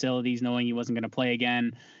use the facilities knowing he wasn't going to play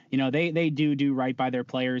again. They do right by their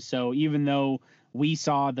players. So even though we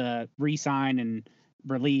saw the re-sign and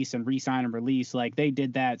release and re-sign and release, like they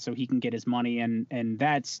did that so he can get his money, and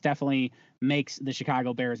that's definitely makes the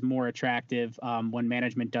Chicago Bears more attractive when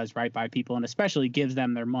management does right by people and especially gives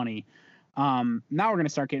them their money. Now we're going to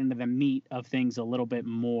start getting into the meat of things a little bit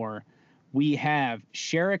more. We have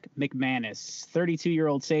Sherrick McManus,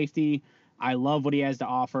 32-year-old safety. I love what he has to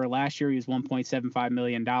offer. Last year he was $1.75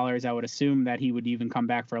 million. I would assume that he would even come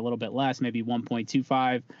back for a little bit less, maybe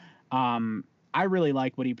 1.25. I really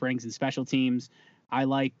like what he brings in special teams. I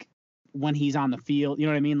like when he's on the field, you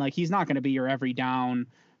know what I mean? Like he's not going to be your every down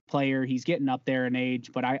player. He's getting up there in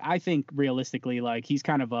age, but I think realistically, like he's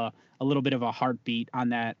kind of a little bit of a heartbeat on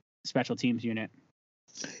that special teams unit.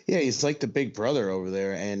 Yeah, he's like the big brother over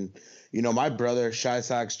there. And, my brother, Shy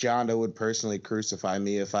Sox Jonda, would personally crucify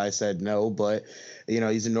me if I said no, but,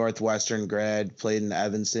 he's a Northwestern grad, played in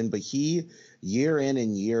Evanston, but he, year in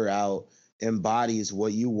and year out, embodies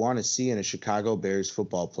what you want to see in a Chicago Bears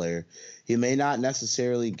football player. He may not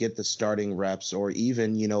necessarily get the starting reps or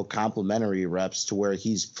even, complimentary reps to where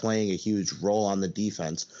he's playing a huge role on the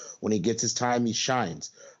defense. When he gets his time, he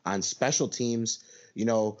shines. On special teams,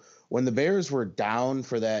 when the Bears were down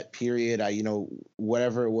for that period,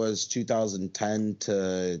 whatever it was, 2010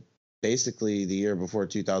 to basically the year before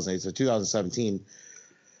 2008, so 2017,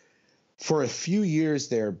 for a few years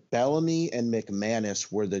there, Bellamy and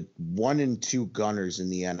McManus were the 1 and 2 gunners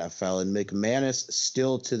in the NFL, and McManus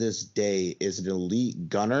still to this day is an elite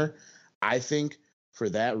gunner. I think for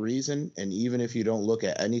that reason, and even if you don't look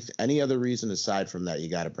at any other reason aside from that, you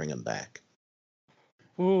got to bring him back.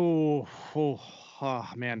 Oh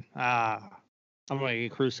man. I'm going to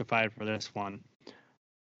get crucified for this one.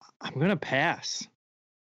 I'm going to pass.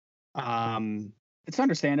 It's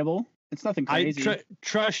understandable. It's nothing crazy.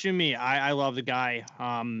 Trust you me. I love the guy. But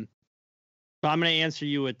I'm going to answer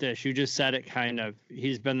you with this. You just said it kind of.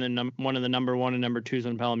 He's been one of the number 1 and number 2s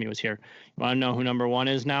when Bellamy was here. You want to know who number 1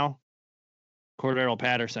 is now? Cordero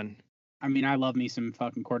Patterson. I mean, I love me some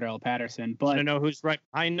fucking Cordero Patterson, but I know who's right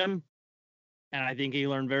behind him, and I think he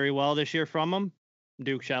learned very well this year from him.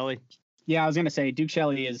 Duke Shelley. Yeah, I was gonna say Duke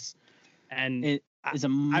Shelley is And a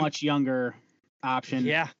much younger option.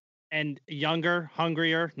 yeah, and younger,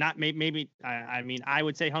 hungrier. Not maybe. I mean, I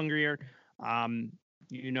would say hungrier.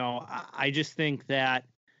 I just think that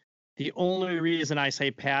the only reason I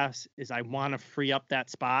say pass is I want to free up that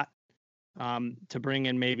spot to bring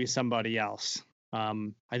in maybe somebody else.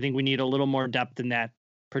 I think we need a little more depth in that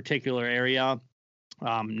particular area.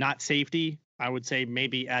 Not safety. I would say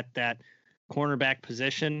maybe at that cornerback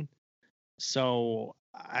position. So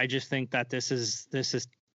I just think that this is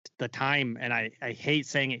the time, and I hate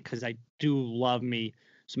saying it because I do love me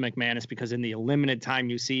some McManus, because in the limited time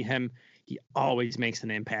you see him, he always makes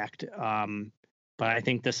an impact. But I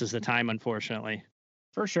think this is the time, unfortunately.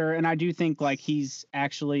 For sure. And I do think like he's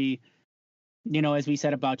actually, as we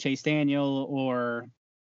said about Chase Daniel or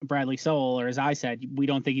Bradley Sowell, or as I said, we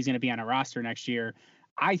don't think he's going to be on a roster next year.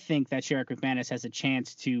 I think that Sherrick McManus has a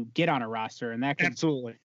chance to get on a roster, and that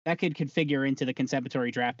could configure into the concept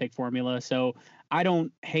draft pick formula. So I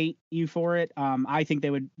don't hate you for it. I think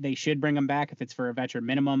they should bring him back if it's for a veteran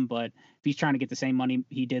minimum, but if he's trying to get the same money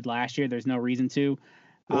he did last year, there's no reason to.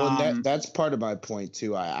 Well, that's part of my point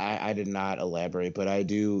too. I did not elaborate, but I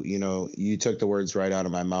do, you took the words right out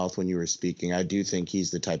of my mouth when you were speaking. I do think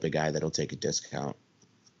he's the type of guy that'll take a discount.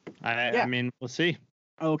 I mean, we'll see.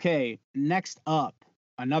 Okay, next up,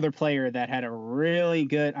 another player that had a really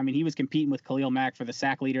good, he was competing with Khalil Mack for the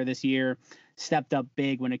sack leader this year, stepped up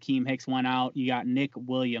big when Akeem Hicks went out. You got Nick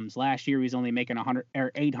Williams. Last year he was only making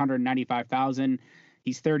 $895,000.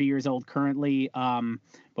 He's 30 years old currently,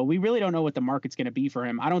 but we really don't know what the market's going to be for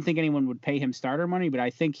him. I don't think anyone would pay him starter money, but I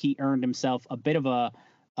think he earned himself a bit of a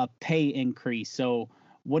pay increase. So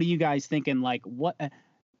what are you guys thinking? Like, what?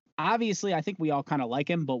 Obviously, I think we all kind of like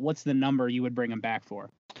him, but what's the number you would bring him back for?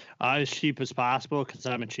 As cheap as possible, because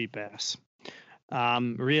I'm a cheap ass.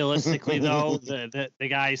 Realistically, though, the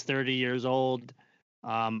guy's 30 years old.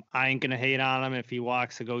 I ain't gonna hate on him if he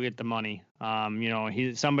walks to go get the money.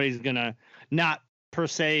 Somebody's gonna not per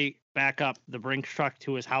se back up the Brinks truck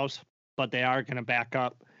to his house, but they are gonna back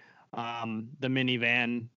up the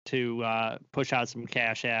minivan to push out some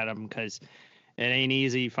cash at him, because it ain't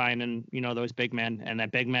easy finding those big men, and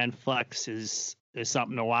that big man flex is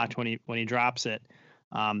something to watch when he drops it.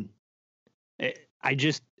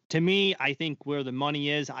 To me, I think where the money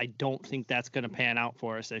is, I don't think that's going to pan out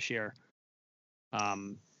for us this year.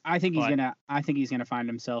 I think he's gonna find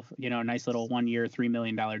himself, a nice little 1 year, $3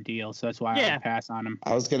 million deal. So that's why I would pass on him.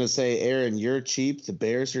 I was gonna say, Aaron, you're cheap. The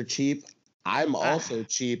Bears are cheap. I'm also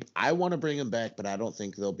cheap. I want to bring him back, but I don't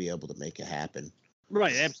think they'll be able to make it happen.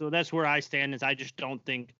 Right, absolutely. That's where I stand. Is I just don't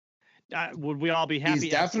think. Would we all be happy?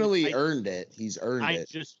 He's definitely earned it. He's earned it. I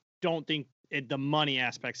just don't think the money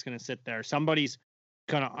aspect's going to sit there. Somebody's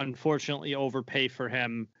going to unfortunately overpay for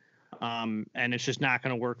him, and it's just not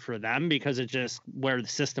going to work for them, because it's just where the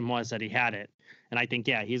system was that he had it. And I think,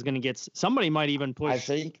 he's going to get. Somebody might even push. I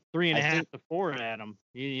think 3.5 to 4 at him.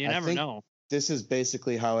 You never know. This is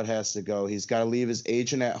basically how it has to go. He's got to leave his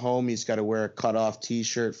agent at home. He's got to wear a cutoff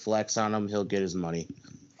T-shirt, flex on him. He'll get his money.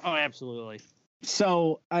 Oh, absolutely.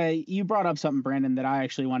 So you brought up something, Brandon, that I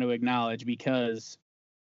actually want to acknowledge, because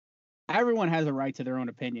everyone has a right to their own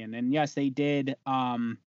opinion. And yes, they did,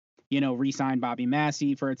 re-sign Bobby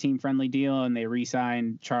Massey for a team-friendly deal, and they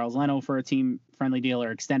re-signed Charles Leno for a team-friendly deal,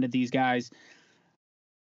 or extended these guys.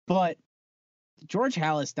 But George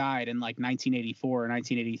Halas died in like 1984 or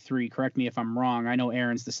 1983. Correct me if I'm wrong. I know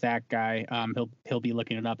Aaron's the stat guy. He'll be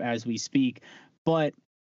looking it up as we speak. But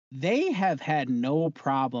they have had no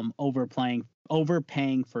problem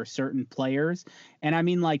overpaying for certain players.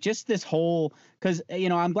 And just this whole, because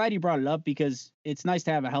I'm glad you brought it up, because it's nice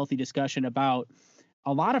to have a healthy discussion about,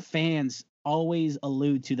 a lot of fans always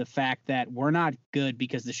allude to the fact that we're not good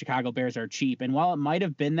because the Chicago Bears are cheap. And while it might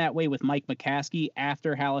have been that way with Mike McCaskey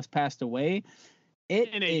after Halas passed away,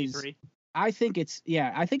 it is. I think it's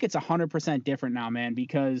 100% different now, man,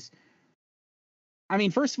 because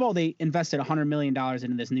first of all, they invested $100 million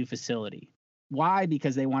into this new facility. Why?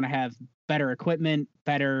 Because they want to have better equipment,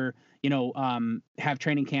 better, have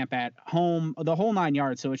training camp at home, the whole 9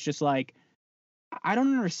 yards. So it's just like, I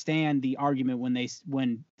don't understand the argument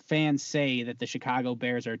when fans say that the Chicago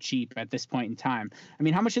Bears are cheap at this point in time.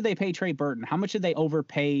 How much did they pay Trey Burton? How much did they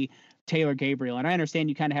overpay Taylor Gabriel? And I understand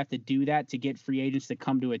you kind of have to do that to get free agents to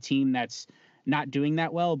come to a team that's not doing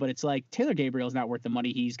that well, but it's like Taylor Gabriel's not worth the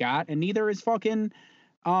money he's got, and neither is Trey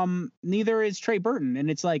Burton.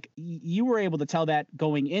 And it's like, you were able to tell that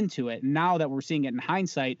going into it. Now that we're seeing it in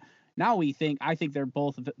hindsight, now I think they're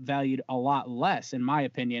both valued a lot less, in my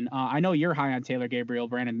opinion. I know you're high on Taylor Gabriel,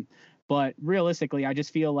 Brandon, but realistically, I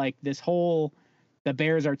just feel like this whole the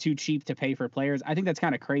Bears are too cheap to pay for players. I think that's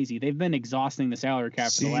kind of crazy. They've been exhausting the salary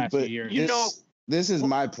cap for the last few years. This is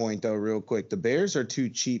my point, though, real quick. The Bears are too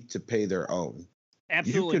cheap to pay their own.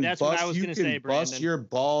 Absolutely. That's what I was going to say, Brandon. Bust your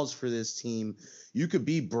balls for this team. You could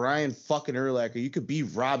be Brian fucking Urlacher. You could be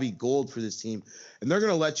Robbie Gould for this team. And they're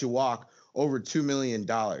going to let you walk over $2 million,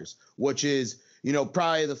 which is,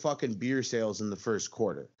 probably the fucking beer sales in the first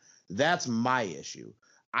quarter. That's my issue.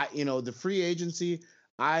 The free agency,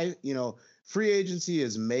 free agency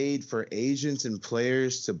is made for agents and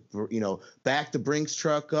players to, back the Brinks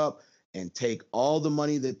truck up and take all the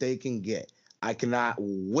money that they can get. I cannot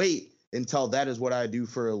wait until that is what I do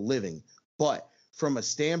for a living. But from a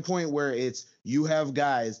standpoint where it's you have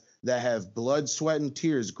guys that have blood, sweat, and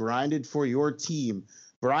tears grinded for your team,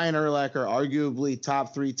 Brian Urlacher, arguably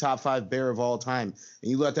top 3, top 5 Bear of all time,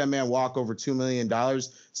 and you let that man walk over $2 million,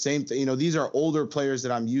 same thing. These are older players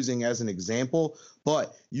that I'm using as an example,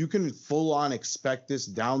 but you can full on expect this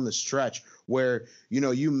down the stretch where,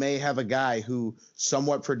 you may have a guy who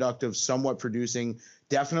somewhat productive, somewhat producing,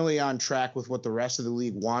 definitely on track with what the rest of the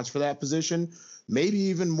league wants for that position, maybe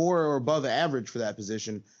even more or above average for that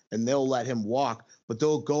position, and they'll let him walk, but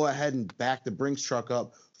they'll go ahead and back the Brinks truck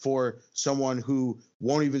up for someone who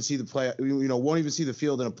won't even see the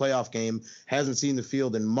field in a playoff game, hasn't seen the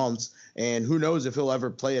field in months, and who knows if he'll ever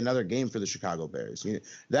play another game for the Chicago Bears.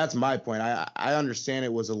 That's my point. I understand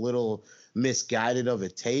it was a little misguided of a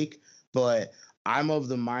take, but I'm of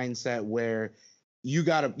the mindset where you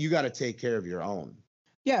gotta take care of your own.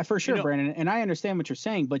 Yeah, for sure, Brandon. And I understand what you're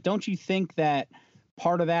saying, but don't you think that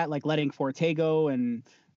part of that, like letting Forte go and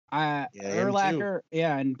Urlacher,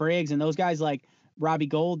 and Briggs and those guys like Robbie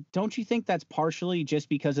Gould, don't you think that's partially just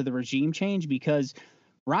because of the regime change? Because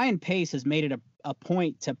Ryan Pace has made it a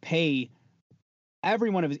point to pay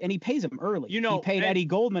every one of his, and he pays them early. He paid Eddie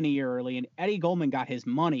Goldman a year early, and Eddie Goldman got his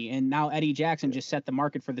money, and now Eddie Jackson just set the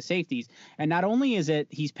market for the safeties. And not only is it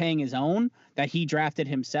he's paying his own that he drafted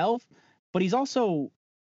himself, but he's also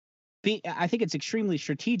I think it's extremely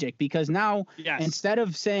strategic because now instead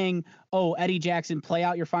of saying, oh, Eddie Jackson, play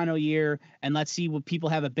out your final year and let's see what people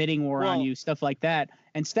have a bidding war on you, stuff like that.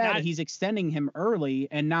 Instead, he's extending him early,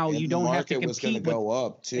 and now you don't have to compete. Was going to go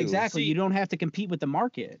up too. Exactly. You don't have to compete with the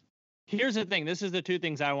market. Here's the thing. This is the two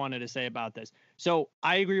things I wanted to say about this. So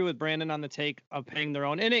I agree with Brandon on the take of paying their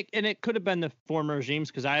own, and it could have been the former regimes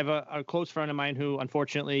because I have a close friend of mine who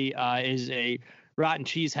unfortunately is a rotten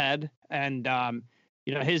cheesehead, and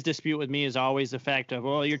his dispute with me is always the fact of,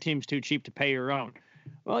 well, your team's too cheap to pay your own.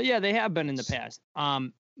 Well, yeah, they have been in the past.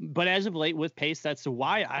 But as of late with Pace, that's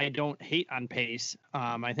why I don't hate on Pace.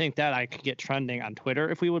 I think that I could get trending on Twitter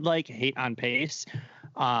if we would like hate on Pace.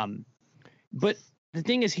 But the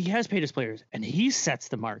thing is, he has paid his players, and he sets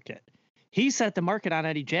the market. He set the market on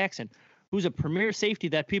Eddie Jackson, who's a premier safety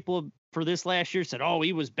that people for this last year said, oh,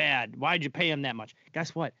 he was bad. Why'd you pay him that much?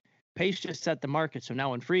 Guess what? Pace just set the market. So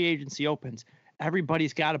now when free agency opens,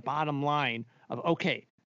 everybody's got a bottom line of, okay,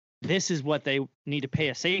 this is what they need to pay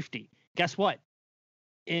a safety. Guess what?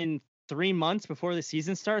 In 3 months before the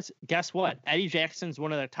season starts, guess what? Eddie Jackson's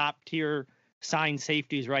one of the top tier signed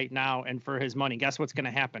safeties right now. And for his money, guess what's going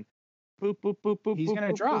to happen? Boop, boop, boop, boop. He's going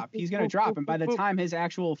to drop. He's going to drop. And by the time his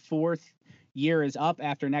actual 4th year is up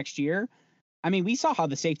after next year, I mean, we saw how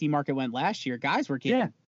the safety market went last year. Guys were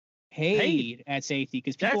getting paid at safety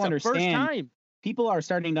because people understand. First time. People are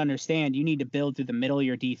starting to understand you need to build through the middle of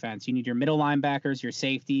your defense. You need your middle linebackers, your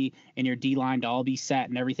safety, and your D-line to all be set,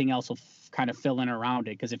 and everything else will kind of fill in around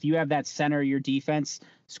it. Because if you have that center of your defense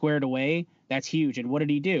squared away, that's huge. And what did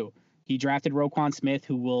he do? He drafted Roquan Smith,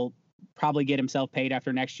 who will probably get himself paid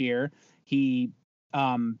after next year. He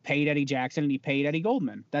paid Eddie Jackson, and he paid Eddie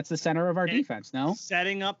Goldman. That's the center of our defense, no?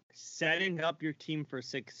 Setting up your team for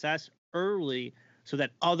success early so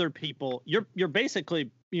that other people, you're basically,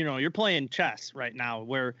 you're playing chess right now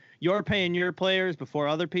where you're paying your players before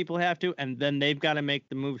other people have to, and then they've got to make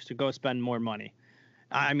the moves to go spend more money.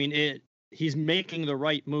 I mean, he's making the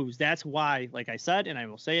right moves. That's why, like I said, and I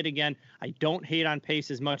will say it again, I don't hate on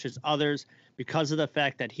Pace as much as others because of the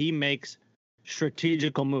fact that he makes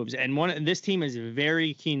strategical moves. And this team is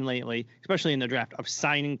very keen lately, especially in the draft, of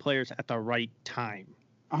signing players at the right time.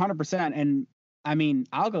 100%. And I mean,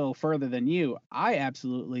 I'll go further than you. I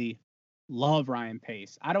absolutely love Ryan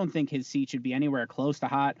Pace. I don't think his seat should be anywhere close to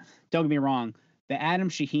hot. Don't get me wrong. The Adam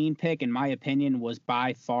Shaheen pick, in my opinion, was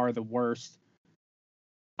by far the worst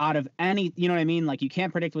out of any, you know what I mean? Like, you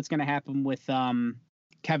can't predict what's going to happen with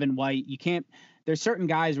Kevin White. There's certain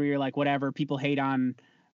guys where you're like, whatever, people hate on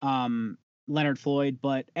Leonard Floyd,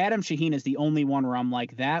 but Adam Shaheen is the only one where I'm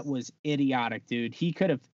like, that was idiotic, dude. He could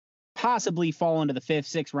have possibly fall into the 5th,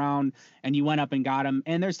 6th round, and you went up and got him.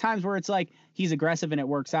 And there's times where it's like he's aggressive and it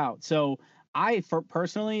works out. So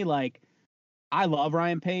personally, like, I love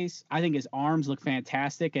Ryan Pace. I think his arms look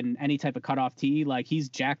fantastic, and any type of cutoff tee, like, he's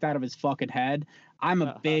jacked out of his fucking head. I'm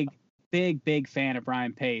a big fan of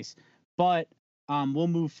Ryan Pace. But we'll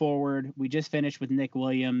move forward. We just finished with Nick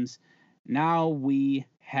Williams. Now we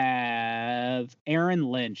have Aaron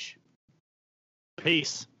Lynch.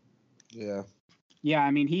 Pace. Yeah. Yeah,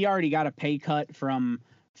 I mean, he already got a pay cut from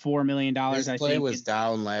 $4 million. His play was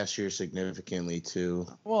down last year significantly too.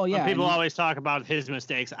 Well, yeah. People always talk about his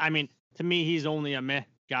mistakes. I mean, to me, he's only a meh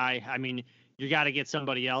guy. I mean, you got to get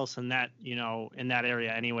somebody else in that, in that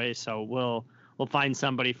area anyway. So we'll find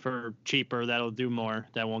somebody for cheaper that'll do more,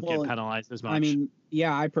 that won't get penalized as much. I mean,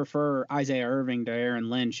 yeah, I prefer Isaiah Irving to Aaron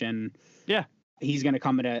Lynch, and yeah, he's going to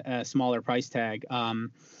come at a smaller price tag.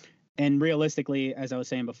 And realistically, as I was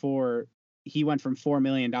saying before, he went from $4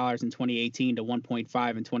 million in 2018 to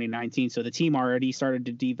 1.5 in 2019. So the team already started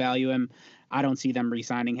to devalue him. I don't see them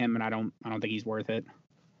re-signing him, and I don't think he's worth it.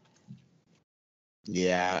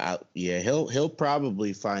 Yeah, he'll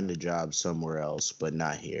probably find a job somewhere else, but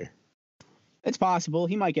not here. It's possible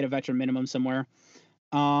he might get a veteran minimum somewhere.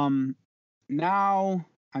 Now,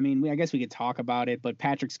 I mean, I guess we could talk about it, but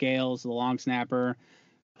Patrick Scales, the long snapper,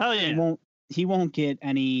 hell yeah, he won't get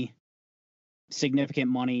any significant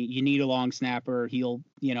money. You need a long snapper.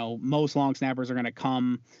 Most long snappers are going to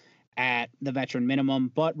come at the veteran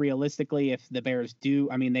minimum, but realistically, if the Bears do,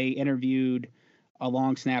 I mean, they interviewed a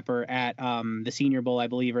long snapper at the Senior Bowl, I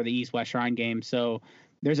believe, or the East-West Shrine game. So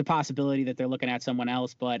there's a possibility that they're looking at someone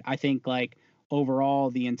else, but I think, like, overall,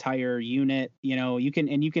 the entire unit, you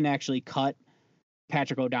can actually cut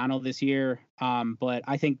Patrick O'Donnell this year. But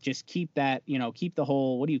I think just keep that, keep the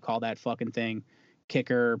whole, what do you call that fucking thing?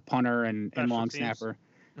 Kicker, punter, and long snapper.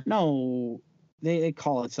 No, they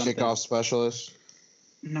call it something. Kickoff specialist.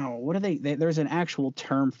 No, what are they? There's an actual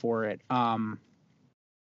term for it.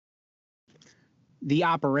 The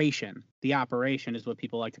operation is what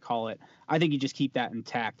people like to call it. I think you just keep that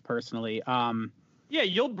intact personally. Yeah,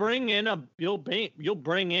 you'll bring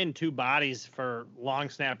in two bodies for long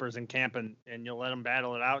snappers in camp, and you'll let them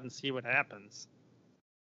battle it out and see what happens.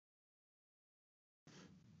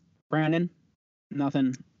 Brandon,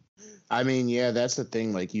 nothing. I mean, yeah, that's the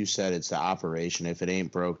thing. Like you said, it's the operation. If it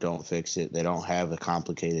ain't broke, don't fix it. They don't have a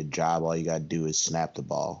complicated job. All you got to do is snap the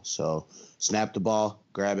ball. So snap the ball,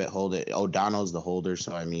 grab it, hold it. O'Donnell's the holder.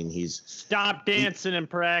 So, I mean, stop dancing in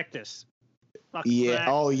practice. Yeah. Practice.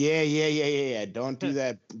 Oh, yeah. Don't do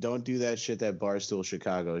that. Don't do that shit that Barstool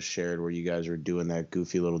Chicago shared where you guys were doing that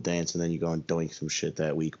goofy little dance and then you go and doink some shit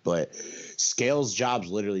that week. But Scales' job's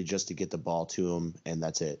literally just to get the ball to him, and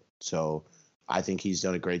that's it. So I think he's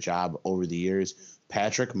done a great job over the years.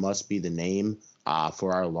 Patrick must be the name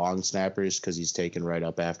for our long snappers because he's taken right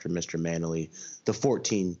up after Mr. Manley, the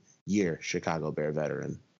 14-year Chicago Bear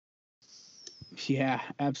veteran. Yeah,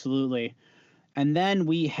 absolutely. And then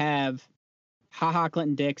we have HaHa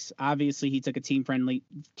Clinton Dix. Obviously, he took a team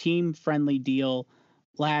friendly deal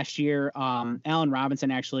last year. Allen Robinson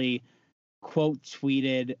actually quote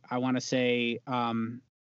tweeted, I want to say,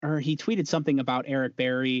 or he tweeted something about Eric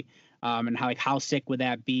Berry and how sick would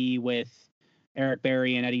that be with Eric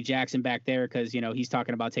Berry and Eddie Jackson back there, because he's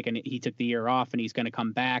talking about he took the year off and he's going to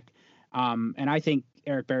come back. And I think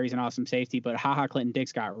Eric Berry's an awesome safety, but HaHa Clinton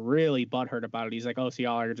Dix got really butthurt about it. He's like, oh, so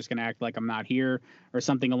y'all are just going to act like I'm not here or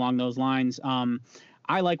something along those lines.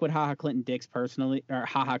 I like what HaHa Clinton Dix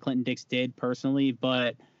did personally,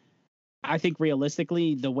 but I think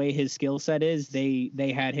realistically, the way his skill set is,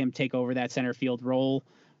 they had him take over that center field role,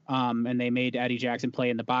 and they made Eddie Jackson play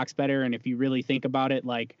in the box better. And if you really think about it,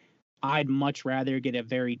 like, I'd much rather get a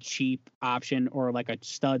very cheap option or like a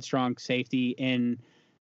stud strong safety in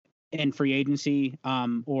free agency,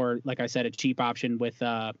 or like I said, a cheap option with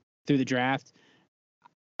through the draft.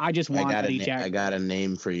 I just want Eddie Jackson. I got a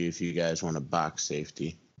name for you if you guys want a box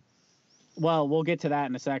safety. Well, we'll get to that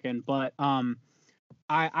in a second, but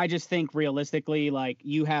I just think realistically, like,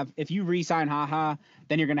 if you re-sign HaHa,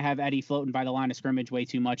 then you're going to have Eddie floating by the line of scrimmage way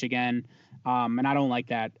too much again. And I don't like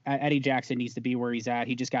that. Eddie Jackson needs to be where he's at.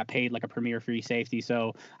 He just got paid like a premier free safety.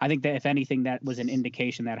 So I think that if anything, that was an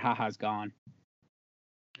indication that HaHa's gone.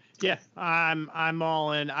 Yeah, I'm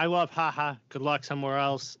all in. I love HaHa. Good luck somewhere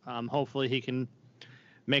else. Hopefully he can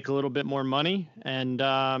make a little bit more money and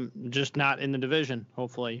just not in the division,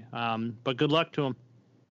 hopefully. But good luck to him.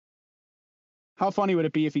 How funny would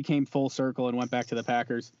it be if he came full circle and went back to the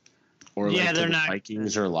Packers? Or yeah, they're not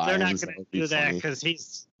Vikings or Lions. They're not going to do that because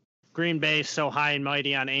he's Green Bay's so high and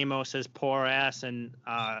mighty on Amos as poor ass and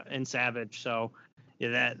Savage. So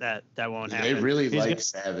Yeah, that won't They happen. really He's like gonna-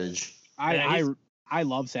 Savage. I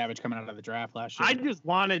love Savage coming out of the draft last year. I just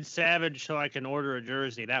wanted Savage so I can order a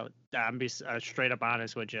jersey. I'm be straight up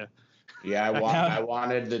honest with you. Yeah, I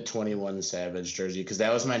wanted the 21 Savage jersey because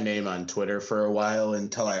that was my name on Twitter for a while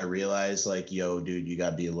until I realized, like, yo, dude, you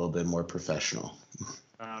got to be a little bit more professional.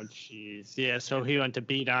 Oh, jeez. Yeah, so he went to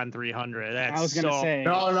beat on 300. That's I was gonna say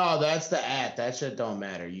No, that's the at. That shit don't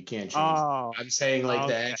matter. You can't change. Oh, I'm saying like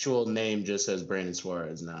the okay. actual name just says Brandon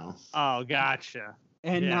Suarez now. Oh, gotcha.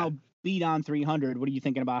 and yeah. now beat on 300. What are you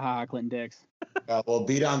thinking about HaHa Clinton Dix? Well,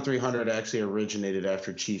 Beat on 300 actually originated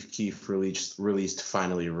after Chief Keef released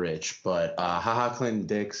Finally Rich. But HaHa Clinton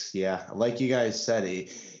Dix, yeah, like you guys said,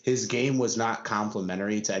 his game was not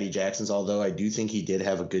complimentary to Eddie Jackson's, although I do think he did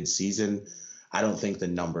have a good season. I don't think the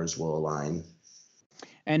numbers will align.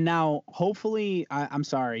 And now, hopefully, I'm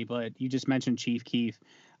sorry, but you just mentioned Chief Keef.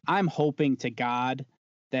 I'm hoping to God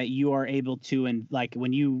that you are able to, and like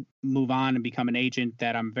when you move on and become an agent,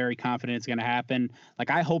 that I'm very confident it's going to happen. Like,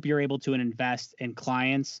 I hope you're able to invest in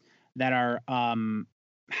clients that are,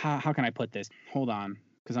 how can I put this? Hold on,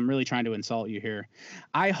 because I'm really trying to insult you here.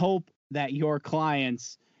 I hope that your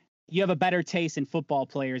clients, you have a better taste in football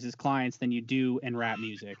players as clients than you do in rap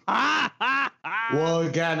music. Well,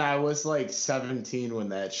 again, I was like 17 when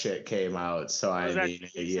that shit came out, so Was that 2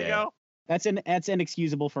 weeks ago? That's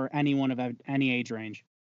inexcusable for anyone of any age range.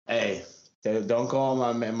 Hey, don't call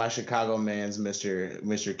my Chicago man's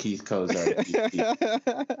Mr. Keith Kozar.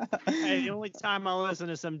 Hey, the only time I listen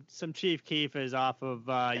to some Chief Keef is off of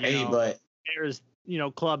but there's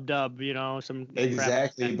Club Dub, some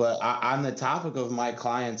exactly. But on the topic of my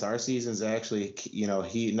clients, our season's actually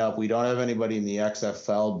heating up. We don't have anybody in the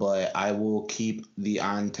XFL, but I will keep the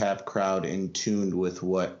on-tap crowd in tune with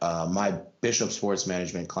what my Bishop Sports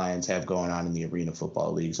Management clients have going on in the Arena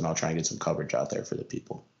Football Leagues, and I'll try and get some coverage out there for the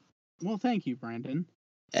people. Well, thank you, Brandon.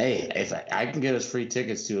 Hey, if I can get us free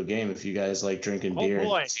tickets to a game if you guys like drinking beer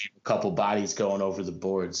boy. and see a couple bodies going over the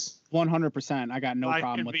boards. 100%. I got no I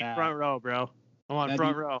problem can with be that. front row, bro. I'm on That'd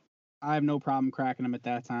front be- row. I have no problem cracking them at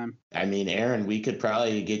that time. I mean, Aaron, we could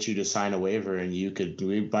probably get you to sign a waiver, and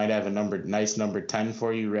we might have a nice number 10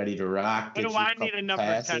 for you, ready to rock. What get do you I couple need a number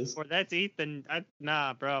 10 passes. for? That's Ethan.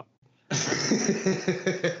 Nah, bro. I'm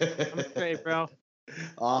straight, bro.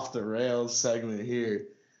 Off the rails segment here.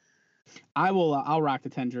 I'll rock the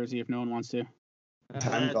 10 jersey if no one wants to.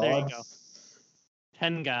 Time There you God. go.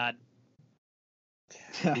 10 God.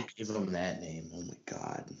 Who gave him that name? Oh my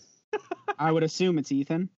God. I would assume it's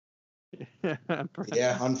Ethan.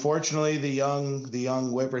 Yeah, unfortunately, the young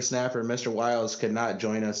whippersnapper, Mr. Wiles, could not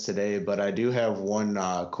join us today. But I do have one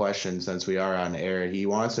question since we are on air. He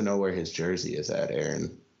wants to know where his jersey is at,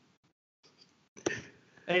 Aaron.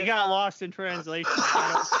 It got lost in translation.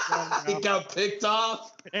 He got picked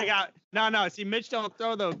off. No. See, Mitch don't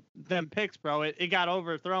throw them picks, bro. It got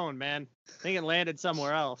overthrown, man. I think it landed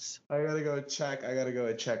somewhere else. I gotta go check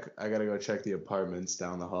the apartments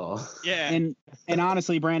down the hall. Yeah. And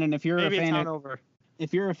honestly, Brandon, if you're Maybe a it's fan on of, over.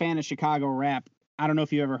 if you're a fan of Chicago rap, I don't know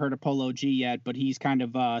if you ever heard of Polo G yet, but he's kind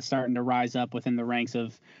of starting to rise up within the ranks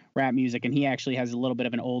of rap music, and he actually has a little bit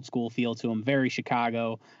of an old school feel to him, very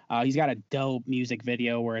Chicago. He's got a dope music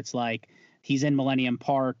video where it's like he's in Millennium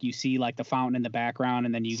Park, you see like the fountain in the background,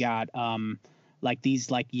 and then you got like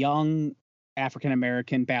these like young African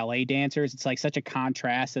American ballet dancers. It's like such a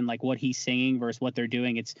contrast in like what he's singing versus what they're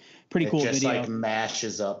doing. It's pretty cool Just video. like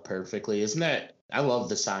mashes up perfectly, isn't that? I love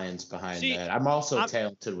the science behind that. I'm also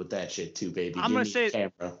talented with that shit too, baby. I'm gonna say,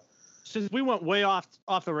 camera. Since we went way off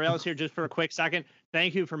the rails here, just for a quick second,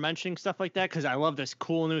 thank you for mentioning stuff like that, because I love this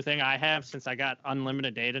cool new thing I have since I got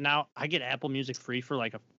unlimited data now. I get Apple Music free for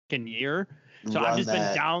like a fucking year, so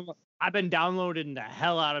I've been downloading the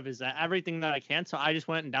hell out of everything that I can. So I just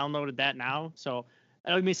went and downloaded that now. So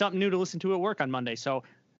that'll give me something new to listen to at work on Monday. So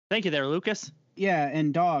thank you there, Lucas. Yeah,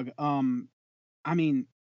 and dog, I mean,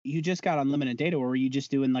 you just got unlimited data, or were you just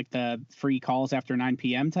doing like the free calls after 9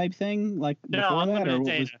 p.m. type thing, like No, before that, or unlimited what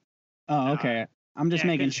data. was? Oh, okay. I'm just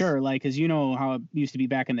making 'cause- sure, like, because you know how it used to be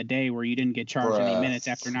back in the day where you didn't get charged any minutes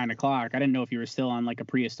after 9 o'clock. I didn't know if you were still on like a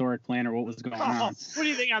prehistoric plan or what was going on. What do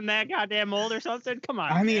you think? I'm that goddamn old or something? Come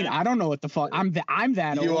on. I mean, man. I don't know what the fuck. I'm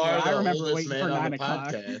that You old. are I the remember oldest waiting man for on 9 the o'clock.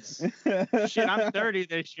 podcast. Shit, I'm 30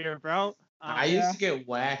 this year, bro. I used to get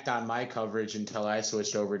whacked on my coverage until I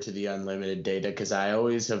switched over to the unlimited data, because I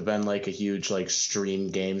always have been like a huge like stream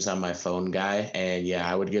games on my phone guy, and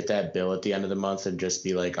yeah, I would get that bill at the end of the month and just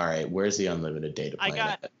be like, all right, where's the unlimited data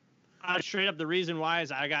plan? Straight up, the reason why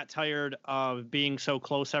is I got tired of being so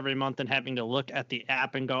close every month and having to look at the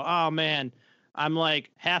app and go, oh man, I'm like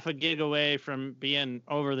half a gig away from being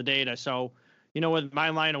over the data. So with my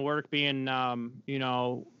line of work being,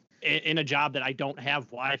 in a job that I don't have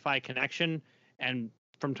Wi-Fi connection, and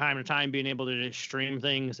from time to time being able to just stream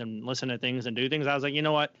things and listen to things and do things, I was like, you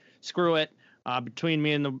know what, screw it. Between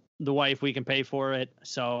me and the wife, we can pay for it.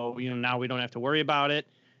 So, now we don't have to worry about it.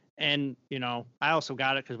 And, I also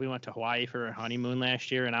got it because we went to Hawaii for a honeymoon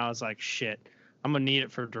last year, and I was like, shit, I'm going to need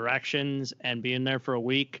it for directions and being there for a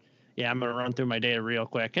week. Yeah, I'm going to run through my data real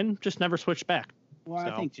quick and just never switch back. Well,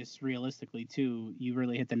 I think just realistically, too, you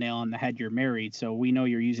really hit the nail on the head. You're married, so we know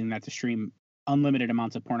you're using that to stream unlimited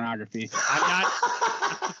amounts of pornography.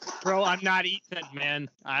 I'm not Ethan, man.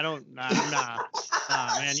 I'm not.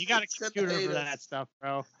 Man, you got a computer for that stuff,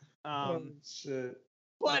 bro. Shit.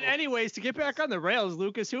 But anyways, to get back on the rails,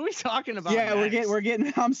 Lucas, who are we talking about? Yeah, next? we're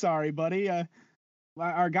getting. I'm sorry, buddy.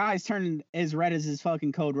 Our guy's turning as red as his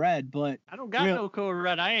fucking code red, but I don't got no code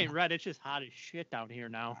red. I ain't red. It's just hot as shit down here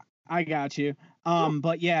now. I got you.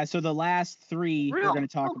 But yeah, so the last three we're gonna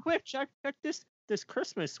talk. Real quick, check this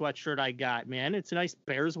Christmas sweatshirt I got, man. It's a nice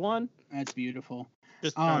Bears one. That's beautiful.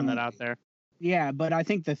 Just throwing that out there. Yeah, but I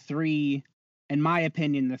think the three, in my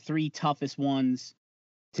opinion, the three toughest ones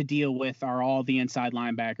to deal with are all the inside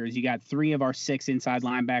linebackers. You got 3 of our 6 inside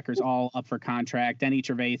linebackers all up for contract. Denny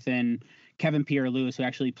Trevathan, Kevin Pierre-Louis, who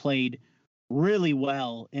actually played really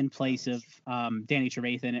well in place of Danny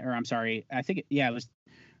Trevathan, or I'm sorry,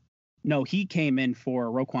 he came in for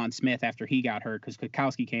Roquan Smith after he got hurt because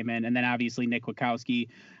Kwiatkowski came in, and then obviously Nick Kwiatkowski.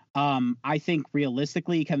 I think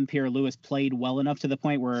realistically, Kevin Pierre-Louis played well enough to the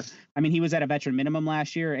point where, he was at a veteran minimum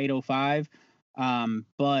last year, 805,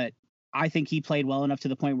 but I think he played well enough to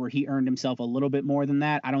the point where he earned himself a little bit more than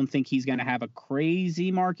that. I don't think he's going to have a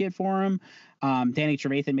crazy market for him. Danny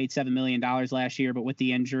Trevathan made $7 million last year, but with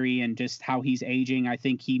the injury and just how he's aging, I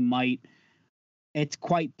think he might. It's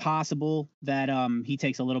quite possible that he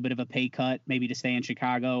takes a little bit of a pay cut, maybe to stay in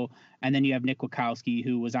Chicago. And then you have Nick Kwiatkowski,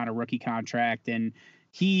 who was on a rookie contract, and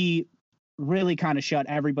he really kind of shut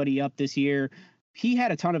everybody up this year. He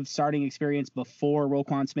had a ton of starting experience before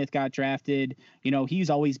Roquan Smith got drafted. He's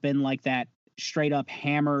always been like that straight up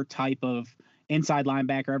hammer type of inside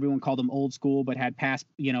linebacker. Everyone called him old school, but had pass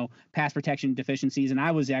protection deficiencies. And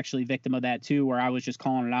I was actually victim of that too, where I was just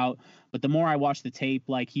calling it out. But the more I watched the tape,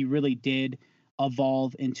 like, he really did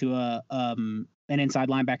evolve into an inside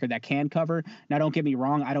linebacker that can cover. Now, don't get me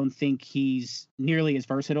wrong, I don't think he's nearly as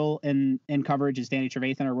versatile in coverage as Danny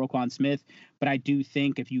Trevathan or Roquan Smith, but I do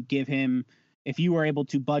think if you were able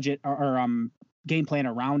to budget or game plan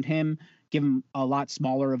around him, give him a lot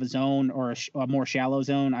smaller of a zone or a more shallow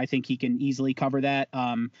zone, I think he can easily cover that.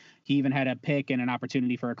 He even had a pick and an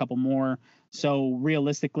opportunity for a couple more. So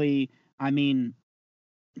realistically,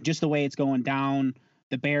 just the way it's going down,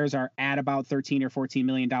 the Bears are at about $13 or $14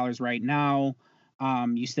 million right now.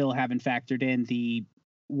 You still haven't factored in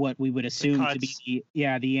what we would assume to be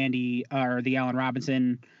the Andy or the Allen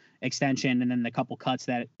Robinson extension, and then the couple cuts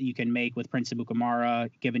that you can make with Prince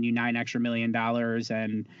Amukamara, giving you $9 extra million.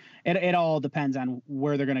 And it all depends on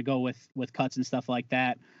where they're going to go with cuts and stuff like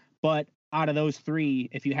that. But out of those 3,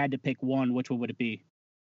 if you had to pick one, which one would it be?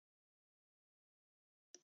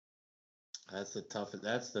 That's the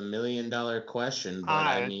 $1 million question.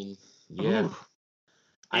 But yeah.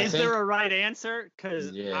 Is there a right answer?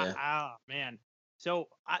 Because, man. So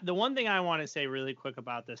the one thing I want to say really quick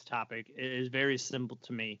about this topic is very simple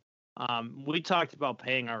to me. We talked about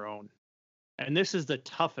paying our own, and this is the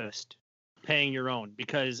toughest, paying your own,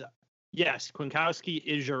 because yes, Kwiatkowski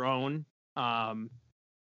is your own, and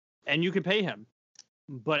you can pay him.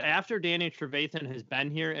 But after Danny Trevathan has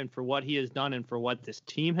been here, and for what he has done and for what this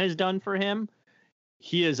team has done for him,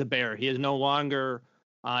 he is a Bear. He is no longer,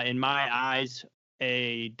 in my eyes,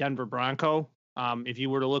 a Denver Bronco. If you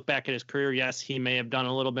were to look back at his career, yes, he may have done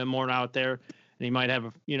a little bit more out there, and he might have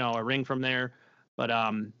a ring from there. But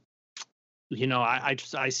I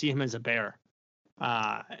see him as a Bear,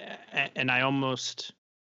 and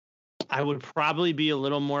I would probably be a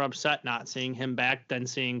little more upset not seeing him back than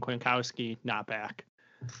seeing Kwiatkowski not back.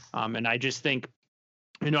 And I just think,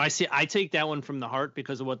 I take that one from the heart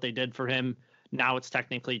because of what they did for him. Now it's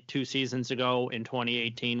technically 2 seasons ago in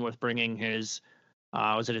 2018 with bringing his.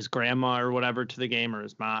 Was it his grandma or whatever to the game, or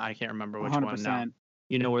his mom? I can't remember which 100%. One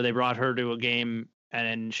now. Where they brought her to a game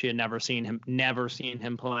and she had never seen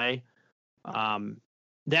him play.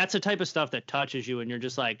 That's the type of stuff that touches you, and you're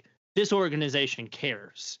just like, this organization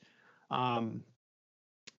cares.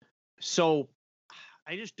 So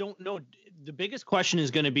I just don't know. The biggest question is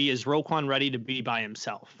going to be, is Roquan ready to be by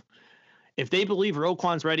himself? If they believe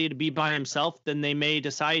Roquan's ready to be by himself, then they may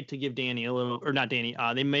decide to give Danny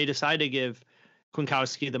they may decide to give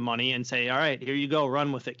Kwiatkowski the money and say, all right, here you go,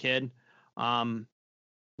 run with it, kid.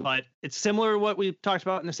 But it's similar to what we talked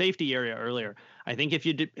about in the safety area earlier. I think if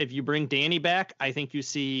you bring Danny back, I think you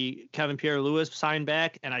see Kevin Pierre-Louis sign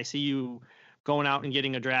back, and I see you going out and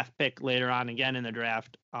getting a draft pick later on again in the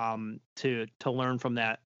draft to learn from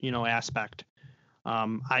that, aspect.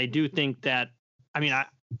 I do think that,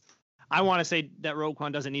 I want to say that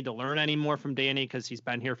Roquan doesn't need to learn anymore from Danny because he's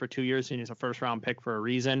been here for 2 years and he's a first-round pick for a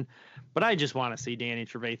reason. But I just want to see Danny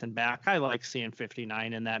Trevathan back. I like seeing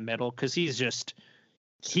 59 in that middle because he's the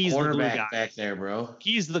glue guy back there, bro.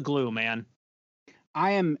 He's the glue, man.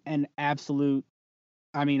 I am an absolute.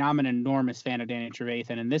 I'm an enormous fan of Danny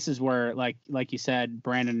Trevathan, and this is where, like you said,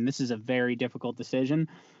 Brandon, this is a very difficult decision.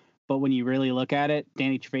 But when you really look at it,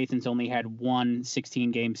 Danny Trevathan's only had one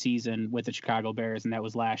 16-game season with the Chicago Bears, and that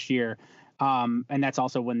was last year. And that's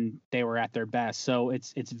also when they were at their best. So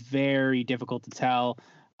it's very difficult to tell.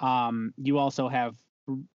 You also have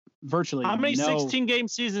virtually how many 16-game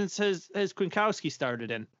seasons has Kwiatkowski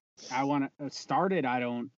started in? I want to started. I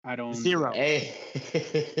don't 0. Hey.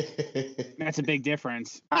 That's a big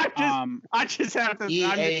difference. I just have to.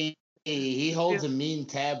 He holds a mean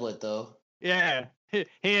tablet though. Yeah. It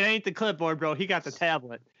ain't the clipboard, bro. He got the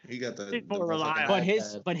tablet. He got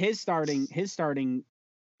the But his starting,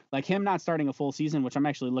 like him not starting a full season, which I'm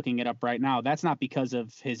actually looking it up right now. That's not because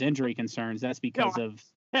of his injury concerns. That's because of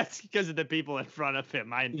the people in front of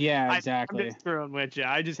him. Exactly. I'm just throwing with you.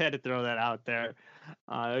 I just had to throw that out there.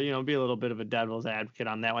 Be a little bit of a devil's advocate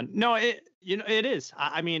on that one. No, it is.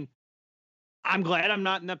 I'm glad I'm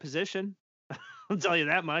not in that position. I'll tell you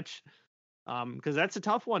that much. Because that's a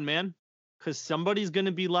tough one, man. Because somebody's going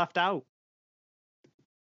to be left out.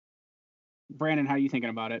 Brandon, how are you thinking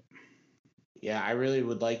about it? Yeah, I really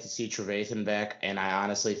would like to see Trevathan back, and I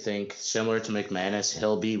honestly think, similar to McManus,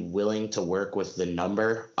 he'll be willing to work with the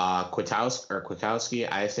number.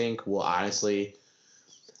 Kwiatkowski, I think, I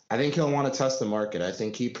think he'll want to test the market. I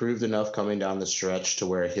think he proved enough coming down the stretch to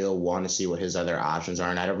where he'll want to see what his other options are,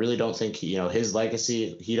 and I really don't think, his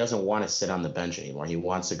legacy, he doesn't want to sit on the bench anymore. He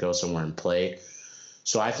wants to go somewhere and play.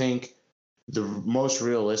 So I think the most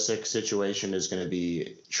realistic situation is going to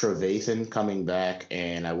be Trevathan coming back,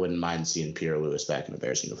 and I wouldn't mind seeing Pierre-Louis back in the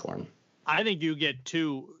Bears uniform. I think you get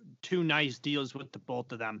two nice deals with the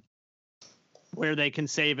both of them, where they can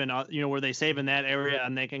save where they save in that area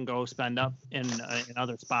and they can go spend up in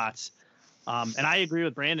other spots. And I agree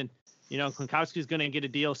with Brandon. Kwiatkowski's going to get a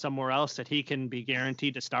deal somewhere else that he can be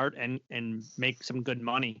guaranteed to start and make some good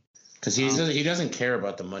money. Because he doesn't care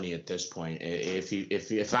about the money at this point.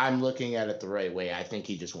 If I'm looking at it the right way, I think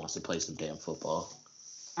he just wants to play some damn football.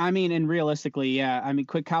 And realistically, yeah.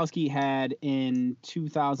 Kwiatkowski had in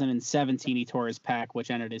 2017 he tore his pec, which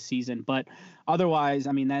ended his season. But otherwise,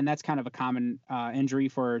 then that's kind of a common injury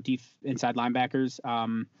for inside linebackers.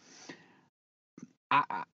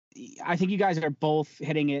 I think you guys are both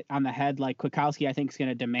hitting it on the head. Like Kwiatkowski, I think is going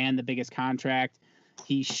to demand the biggest contract.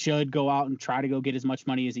 He should go out and try to go get as much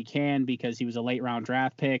money as he can because he was a late round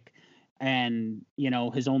draft pick, and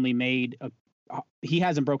has only made he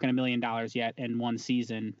hasn't broken $1 million yet in one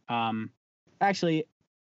season. Actually,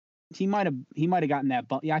 he might have gotten that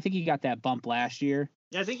bump. Yeah, I think he got that bump last year.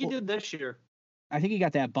 Yeah, I think he did this year. I think he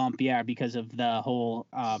got that bump, yeah, because of the whole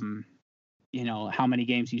how many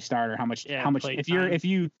games you start or how much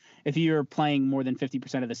if you're playing more than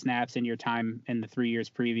 50% of the snaps in your time in the 3 years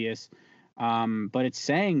previous. But it's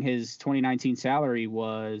saying his 2019 salary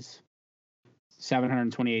was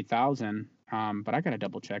 $728,000. But I gotta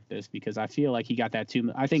double check this because I feel like he got that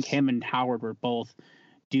too. I think him and Howard were both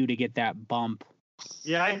due to get that bump.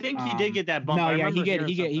 Yeah, I think he did get that bump. No, yeah,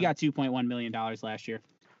 he got $2.1 million last year.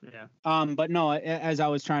 Yeah. But no, as I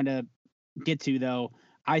was trying to get to though,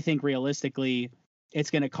 I think realistically, it's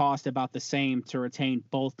going to cost about the same to retain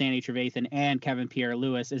both Danny Trevathan and Kevin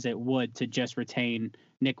Pierre-Louis as it would to just retain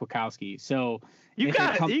Nick Kwiatkowski. So you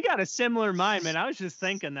got a similar mind, man. I was just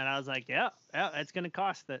thinking that. I was like, yeah, it's going to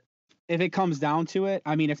cost it. If it comes down to it,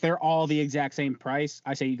 if they're all the exact same price,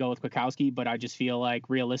 I say you go with Kwiatkowski, but I just feel like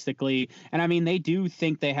realistically, and they do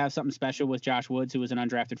think they have something special with Josh Woods, who was an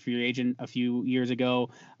undrafted free agent a few years ago.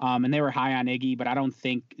 And they were high on Iggy, but I don't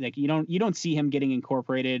think you don't see him getting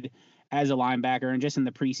incorporated as a linebacker. And just in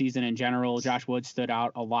the preseason in general, Josh Woods stood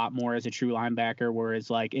out a lot more as a true linebacker, whereas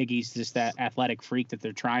Iggy's just that athletic freak that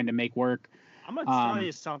they're trying to make work. I'm going to tell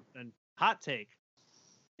you something. Hot take.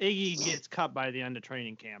 Iggy gets cut by the end of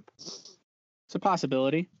training camp. It's a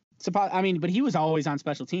possibility. But he was always on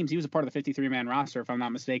special teams. He was a part of the 53-man roster, if I'm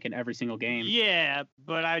not mistaken, every single game. Yeah,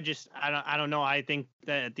 but I don't know. I think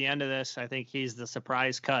that at the end of this, I think he's the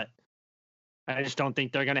surprise cut. I just don't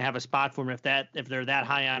think they're going to have a spot for him if they're that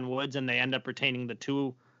high on Woods and they end up retaining the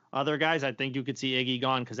two other guys. I think you could see Iggy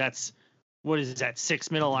gone because that's what is that,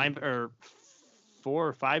 6 middle line or 4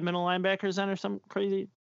 or 5 middle linebackers then or something crazy?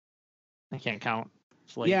 I can't count.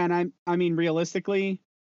 It's late. Yeah, and I mean, realistically,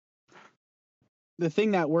 the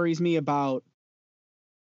thing that worries me about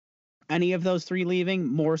any of those three leaving,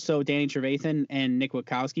 more so Danny Trevathan and Nick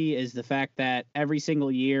Witkowski, is the fact that every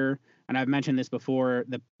single year, and I've mentioned this before,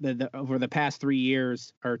 the over the past 3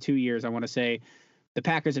 years or 2 years, I want to say, the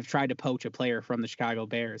Packers have tried to poach a player from the Chicago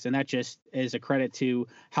Bears, and that just is a credit to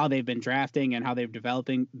how they've been drafting and how they've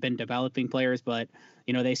been developing players. But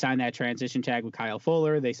they signed that transition tag with Kyle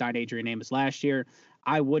Fuller. They signed Adrian Amos last year.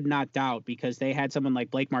 I would not doubt, because they had someone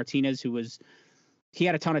like Blake Martinez he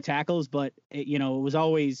had a ton of tackles, but it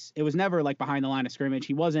was never like behind the line of scrimmage.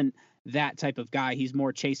 He wasn't that type of guy. He's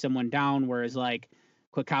more chase someone down, whereas like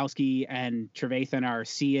Kwiatkowski and Trevathan are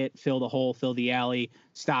see it, fill the hole, fill the alley,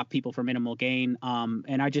 stop people for minimal gain.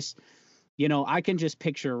 And I just, I can just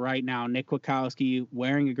picture right now Nick Kwiatkowski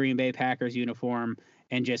wearing a Green Bay Packers uniform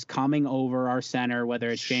and just coming over our center, whether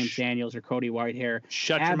it's James Daniels or Cody Whitehair.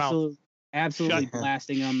 Shut your mouth. Absolutely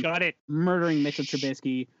blasting him. Shut it. Murdering Mitchell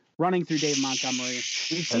Trubisky. Running through Dave Montgomery. We've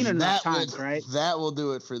seen it enough times, right? That will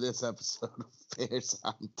do it for this episode of Bears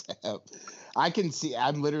on Tap. I can see.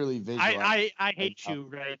 I'm literally visualizing. I hate you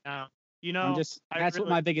right now. That's what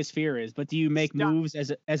my biggest fear is. But do you make moves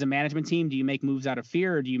as a management team? Do you make moves out of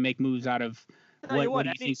fear, or do you make moves out of what do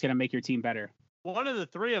you think is going to make your team better? One of the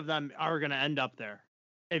three of them are going to end up there.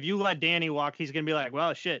 If you let Danny walk, he's going to be like,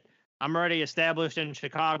 well, shit, I'm already established in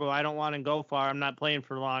Chicago. I don't want to go far. I'm not playing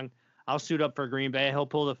for long. I'll suit up for Green Bay. He'll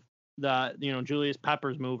pull the Julius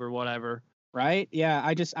Peppers move or whatever. Right? Yeah,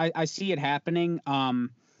 I see it happening.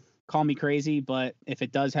 Call me crazy, but if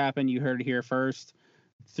it does happen, you heard it here first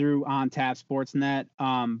through On Tap Sportsnet.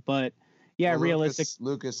 But yeah, well, realistic.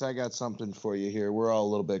 Lucas, I got something for you here. We're all a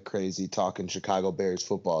little bit crazy talking Chicago Bears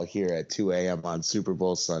football here at 2 a.m. on Super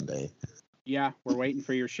Bowl Sunday. Yeah, we're waiting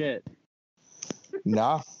for your shit.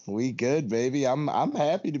 Nah, we good, baby. I'm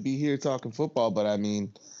happy to be here talking football, but I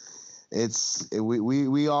mean,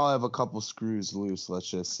 we all have a couple screws loose, let's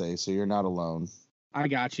just say, so you're not alone. I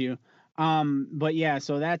got you. But yeah,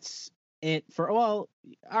 so that's it all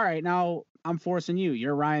right, now I'm forcing you.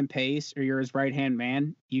 You're Ryan Pace or you're his right-hand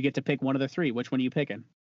man. You get to pick one of the three. Which one are you picking?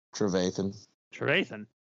 Trevathan.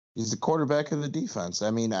 He's the quarterback of the defense.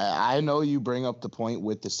 I mean, I know you bring up the point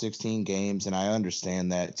with the 16 games, and I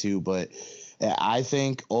understand that too, but I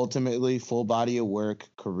think ultimately full body of work,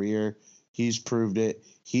 career, he's proved it.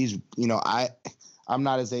 He's, I'm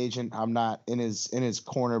not his agent. I'm not in his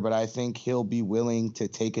corner, but I think he'll be willing to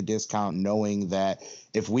take a discount knowing that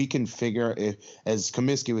if we can as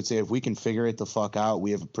Comiskey would say, if we can figure it the fuck out,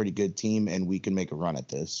 we have a pretty good team and we can make a run at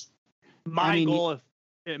this. My goal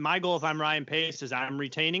if I'm Ryan Pace is I'm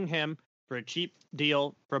retaining him for a cheap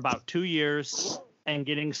deal for about 2 years and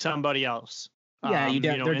getting somebody else. Yeah,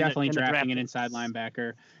 they're definitely drafting an inside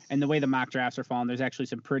linebacker. And the way the mock drafts are falling, there's actually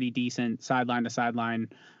some pretty decent sideline to sideline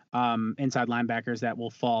inside linebackers that will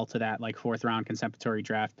fall to that like 4th round compensatory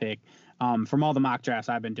draft pick. From all the mock drafts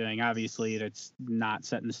I've been doing, obviously that's not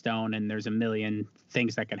set in stone and there's a million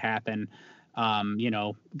things that could happen.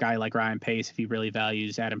 Guy like Ryan Pace, if he really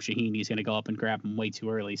values Adam Shaheen, he's going to go up and grab him way too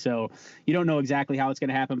early. So you don't know exactly how it's going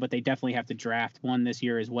to happen, but they definitely have to draft one this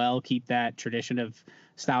year as well. Keep that tradition of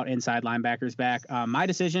stout inside linebackers back. My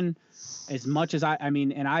decision, as much as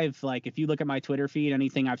and I've like, if you look at my Twitter feed,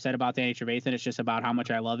 anything I've said about Danny Trevathan, it's just about how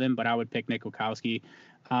much I love him, but I would pick Nick Kwiatkowski.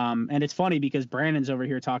 And it's funny because Brandon's over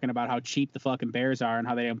here talking about how cheap the fucking Bears are and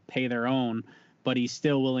how they don't pay their own, but he's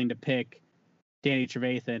still willing to pick Danny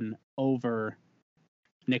Trevathan over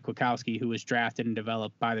Nick Kwiatkowski, who was drafted and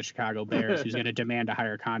developed by the Chicago Bears, who's going to demand a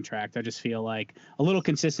higher contract. I just feel like a little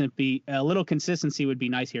consistency would be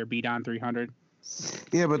nice here. Beat on 300.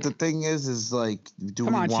 Yeah, but the thing is like, do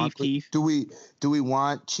we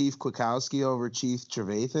want Chief Kwiatkowski over Chief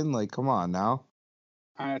Trevathan? Like, come on now.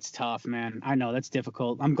 That's tough, man. I know that's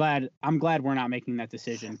difficult. I'm glad we're not making that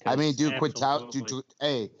decision. I mean,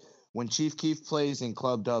 hey, when Chief Keef plays in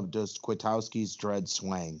Club Dub, does Kwiatkowski's dread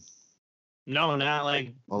swang? No, not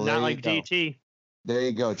like DT. There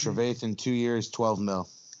you go. Trevathan, 2 years, 12 mil.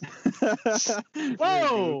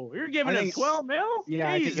 Whoa, you're giving him 12 mil?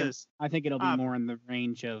 Yeah, Jesus. I think it'll be more in the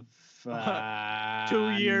range of 2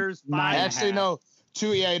 years. 5 Actually, no.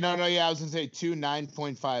 2. Yeah, no. Yeah, I was gonna say 2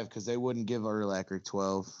 9.5 because they wouldn't give Urlacher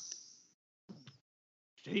 12.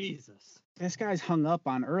 Jesus. This guy's hung up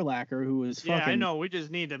on Urlacher, who was fucking. Yeah, I know. We just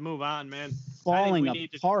need to move on, man. Falling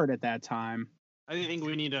apart at that time. I think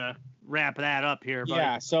we need to wrap that up here. Buddy.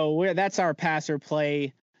 Yeah, so that's our passer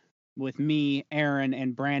play with me, Aaron,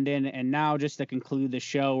 and Brandon. And now, just to conclude the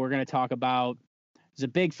show, we're going to talk about there's a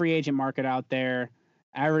big free agent market out there.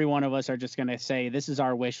 every one of us are just going to say, this is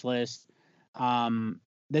our wish list.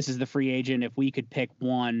 This is the free agent. If we could pick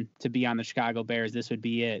one to be on the Chicago Bears, this would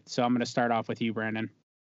be it. So I'm going to start off with you, Brandon.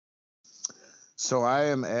 So I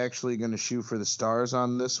am actually going to shoot for the stars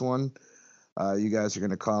on this one. You guys are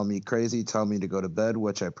going to call me crazy, tell me to go to bed,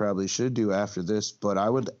 which I probably should do after this, but I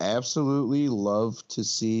would absolutely love to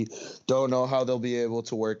see, don't know how they'll be able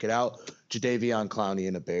to work it out, Jadeveon Clowney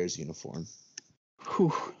in a Bears uniform.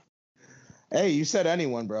 Whew. Hey, you said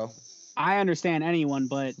anyone, bro. I understand anyone,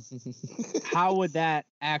 but how would that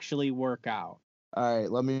actually work out? All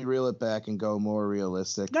right, let me reel it back and go more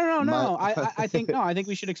realistic. No. I think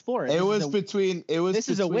we should explore it. It was between a wish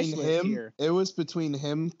list him. here. It was between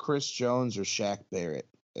him, Chris Jones, or Shaq Barrett,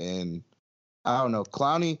 and I don't know.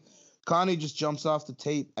 Clowney just jumps off the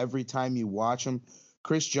tape every time you watch him.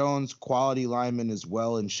 Chris Jones, quality lineman as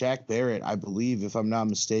well, and Shaq Barrett, I believe, if I'm not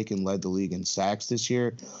mistaken, led the league in sacks this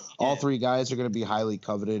year. Yeah. All three guys are going to be highly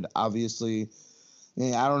coveted. Obviously,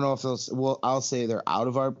 I don't know if I'll say they're out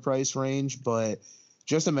of our price range, but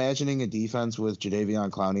just imagining a defense with Jadeveon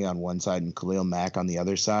Clowney on one side and Khalil Mack on the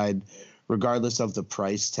other side, regardless of the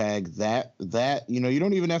price tag, that you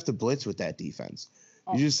don't even have to blitz with that defense.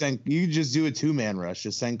 Oh. You just do a 2-man rush.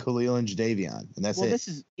 Just send Khalil and Jadeveon, and that's it.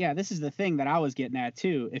 This is the thing that I was getting at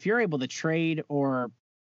too. If you're able to trade, or,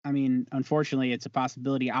 I mean, unfortunately, it's a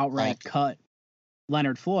possibility, outright cut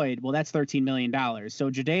Leonard Floyd. Well, that's $13 million. So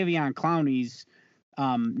Jadeveon Clowney's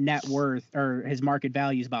net worth, or his market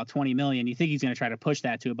value, is about $20 million. You think he's going to try to push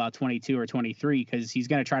that to about 22 or 23 because he's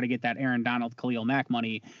going to try to get that Aaron Donald, Khalil Mack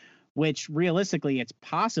money, which realistically it's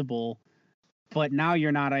possible. But now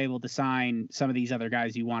you're not able to sign some of these other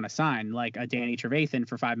guys you want to sign, like a Danny Trevathan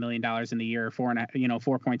for $5 million in the year,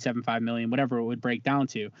 $4.75 million, whatever it would break down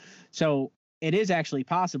to. So it is actually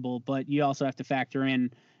possible, but you also have to factor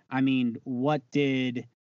in, I mean, what did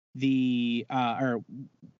the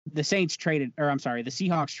Saints traded, or I'm sorry, the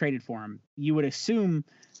Seahawks traded for him? You would assume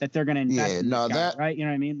that they're going to invest in this guy, right? You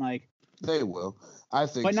know what I mean? Like, they will. I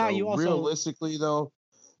think. But now you also, realistically though,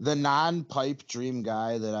 the non-pipe dream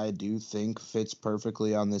guy that I do think fits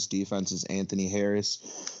perfectly on this defense is Anthony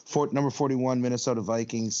Harris, number 41 Minnesota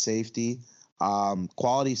Vikings safety.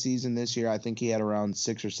 Quality season this year. I think he had around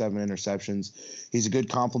 6 or 7 interceptions. He's a good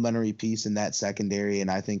complementary piece in that secondary, and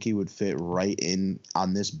I think he would fit right in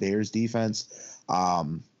on this Bears defense. That's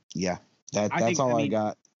all I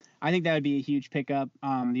got. I think that would be a huge pickup.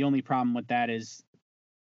 The only problem with that is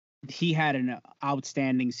he had an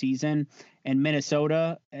outstanding season, and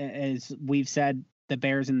Minnesota, as we've said, the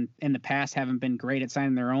Bears in the past haven't been great at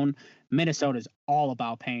signing their own. Minnesota's all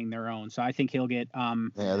about paying their own, so I think he'll get. I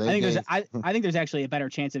think there's actually a better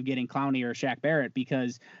chance of getting Clowney or Shaq Barrett,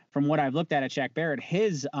 because from what I've looked at Shaq Barrett,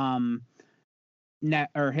 his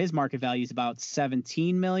his market value is about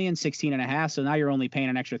 16 and a half. So now you're only paying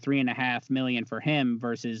an extra $3.5 million for him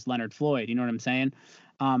versus Leonard Floyd. You know what I'm saying?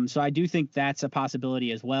 So I do think that's a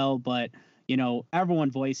possibility as well, but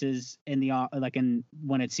everyone voices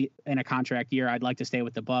when it's in a contract year, I'd like to stay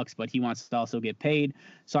with the Bucs, but he wants to also get paid.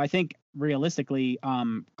 So I think realistically,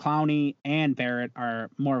 Clowney and Barrett are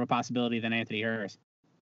more of a possibility than Anthony Harris.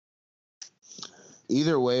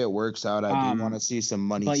 Either way it works out, I do want to see some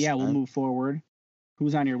money. But yeah, we'll move forward.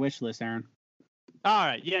 Who's on your wish list, Aaron? All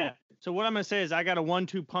right, yeah. So what I'm going to say is I got a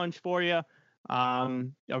 1-2 punch for you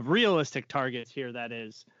of realistic targets here, that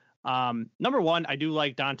is. Number one, I do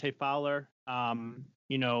like Dante Fowler, as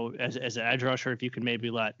an edge rusher, if you could maybe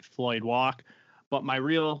let Floyd walk. But my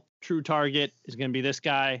real true target is going to be this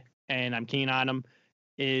guy, and I'm keen on him,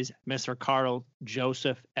 is Mr. Carl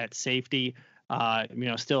Joseph at safety.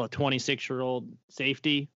 Still a 26-year-old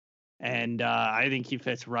safety, and I think he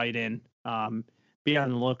fits right in. Be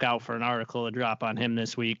on the lookout for an article to drop on him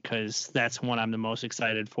this week, because that's one I'm the most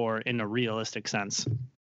excited for in a realistic sense.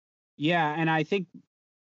 Yeah, and I think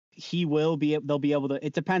they'll be able to,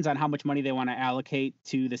 it depends on how much money they want to allocate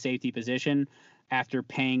to the safety position after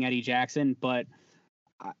paying Eddie Jackson. But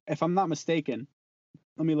if I'm not mistaken,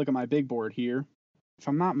 let me look at my big board here. If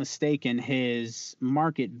I'm not mistaken, his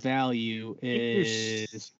market value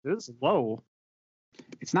is low.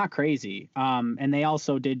 It's not crazy. And they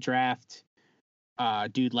also did draft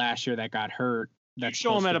dude last year that got hurt. That's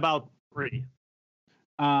show him at about 3.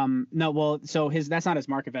 No, well, so that's not his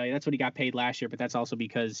market value. That's what he got paid last year, but that's also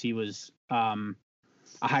because he was a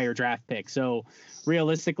higher draft pick. So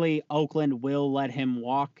realistically, Oakland will let him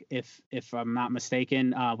walk if I'm not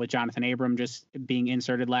mistaken, with Jonathan Abram just being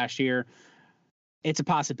inserted last year. It's a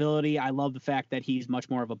possibility. I love the fact that he's much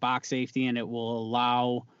more of a box safety, and it will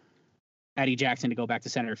allow Eddie Jackson to go back to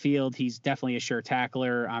center field. He's definitely a sure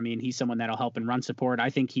tackler. I mean, he's someone that'll help in run support.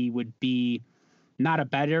 I think he would be not a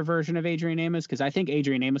better version of Adrian Amos, because I think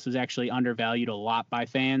Adrian Amos was actually undervalued a lot by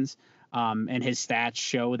fans. And his stats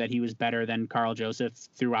show that he was better than Carl Joseph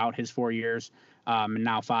throughout his 4 years, and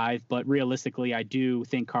now 5. But realistically, I do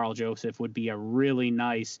think Carl Joseph would be a really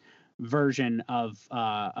nice version of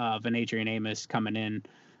an Adrian Amos coming in.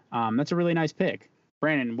 That's a really nice pick.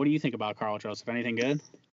 Brandon, what do you think about Carl Joseph? Anything good?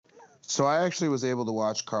 So I actually was able to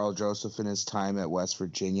watch Carl Joseph in his time at West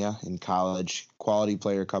Virginia in college. Quality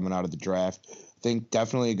player coming out of the draft. I think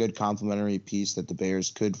definitely a good complimentary piece that the Bears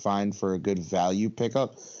could find for a good value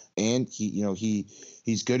pickup. And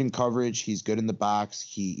he's good in coverage. He's good in the box.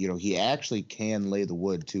 He actually can lay the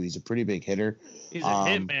wood too. He's a pretty big hitter. He's a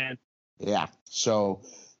hit man. Yeah. So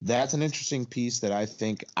that's an interesting piece that I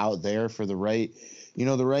think out there for the right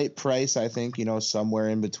price. I think, somewhere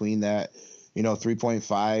in between that,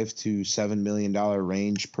 $3.5 to $7 million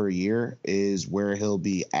range per year is where he'll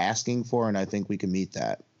be asking for. And I think we can meet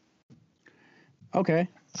that. Okay.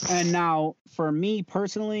 And now for me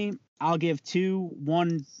personally, I'll give 2.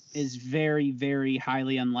 One is very, very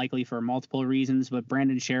highly unlikely for multiple reasons, but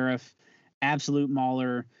Brandon Sheriff, absolute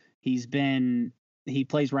mauler. He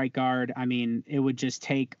plays right guard. I mean, it would just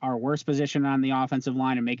take our worst position on the offensive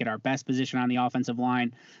line and make it our best position on the offensive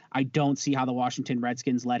line. I don't see how the Washington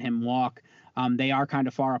Redskins let him walk. They are kind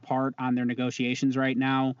of far apart on their negotiations right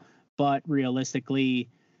now, but realistically,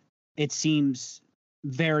 it seems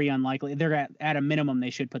very unlikely. They're at a minimum, they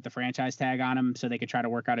should put the franchise tag on him so they could try to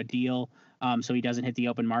work out a deal so he doesn't hit the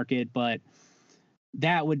open market. But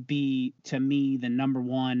that would be, to me, the number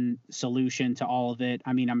one solution to all of it.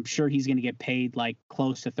 I mean, I'm sure he's going to get paid like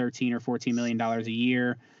close to $13 or $14 million a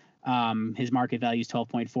year. His market value is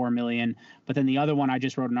 $12.4 million. But then the other one I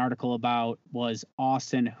just wrote an article about was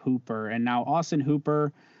Austin Hooper. And now Austin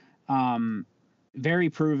Hooper, very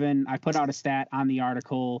proven. I put out a stat on the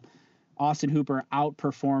article. Austin Hooper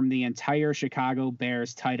outperformed the entire Chicago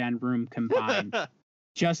Bears tight end room combined.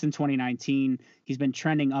 Just in 2019, he's been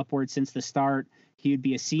trending upward since the start. He would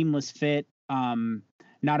be a seamless fit,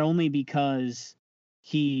 not only because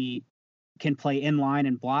he can play in line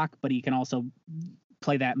and block, but he can also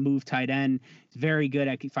play that move tight end. He's very good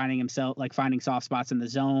at finding soft spots in the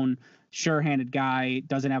zone. Sure-handed guy,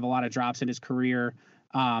 doesn't have a lot of drops in his career,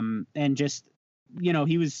 and just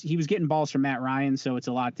he was getting balls from Matt Ryan, so it's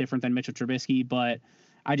a lot different than Mitchell Trubisky. But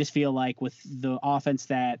I just feel like with the offense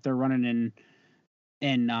that they're running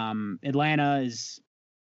in Atlanta is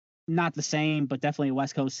not the same, but definitely a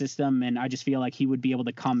West Coast system. And I just feel like he would be able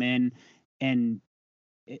to come in, and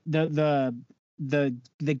the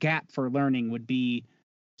gap for learning would be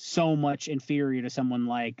so much inferior to someone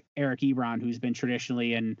like Eric Ebron, who's been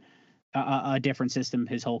traditionally in a different system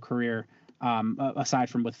his whole career, aside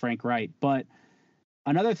from with Frank Wright. But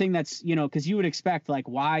another thing that's, because you would expect, like,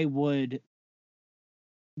 why would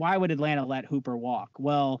Atlanta let Hooper walk?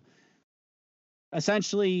 Well,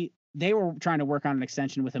 essentially, they were trying to work on an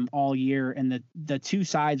extension with him all year, and the two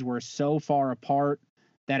sides were so far apart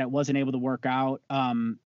that it wasn't able to work out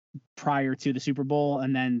prior to the Super Bowl.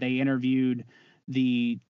 And then they interviewed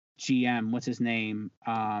the GM. What's his name?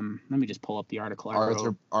 Let me just pull up the article.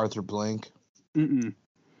 Arthur Blank.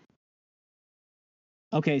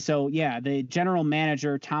 Okay, so yeah, the general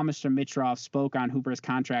manager Thomas Dimitroff spoke on Hooper's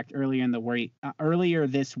contract earlier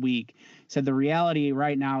this week. Said the reality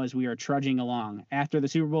right now is we are trudging along. After the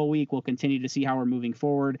Super Bowl week, we'll continue to see how we're moving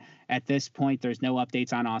forward. At this point, there's no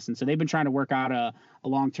updates on Austin. So they've been trying to work out a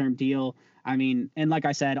long-term deal. I mean, and like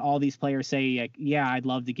I said, all these players say, like, yeah, I'd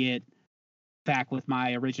love to get back with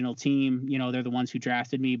my original team. They're the ones who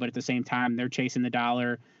drafted me, but at the same time, they're chasing the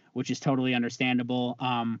dollar, which is totally understandable.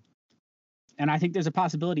 And I think there's a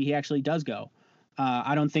possibility he actually does go.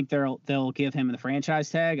 I don't think they'll give him the franchise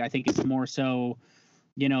tag. I think it's more so,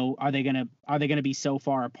 are they gonna be so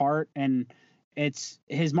far apart? And it's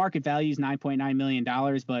his market value is $9.9 million,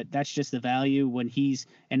 but that's just the value when he's,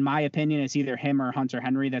 in my opinion, it's either him or Hunter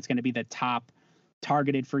Henry that's going to be the top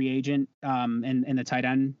targeted free agent in the tight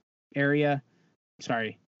end area.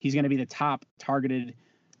 Sorry, he's going to be the top targeted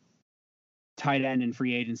tight end in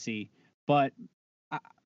free agency, but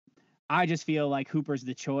I just feel like Hooper's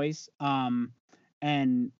the choice.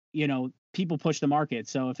 And people push the market.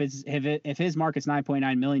 So if his market's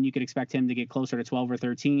 9.9 million, you could expect him to get closer to 12 or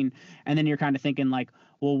 13. And then you're kind of thinking like,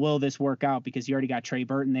 well, will this work out? Because you already got Trey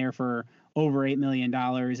Burton there for over $8 million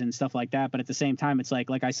and stuff like that. But at the same time, it's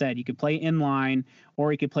like I said, you could play in line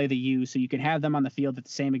or you could play the U. So you could have them on the field at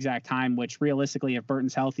the same exact time, which realistically, if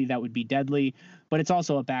Burton's healthy, that would be deadly. But it's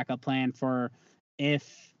also a backup plan for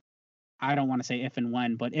if I don't want to say if and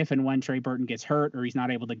when, but if and when Trey Burton gets hurt or he's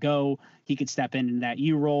not able to go, he could step in that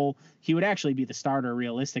U role. He would actually be the starter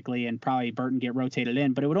realistically, and probably Burton get rotated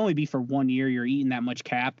in, but it would only be for 1 year. You're eating that much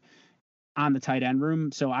cap on the tight end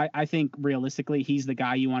room. So I think realistically, he's the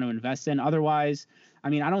guy you want to invest in. Otherwise, I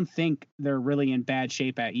mean, I don't think they're really in bad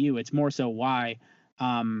shape at you. It's more so why.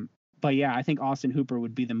 But yeah, I think Austin Hooper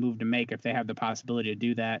would be the move to make if they have the possibility to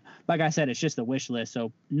do that. Like I said, it's just a wish list.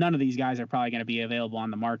 So none of these guys are probably going to be available on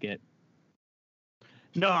the market.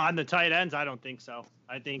 No, on the tight ends, I don't think so.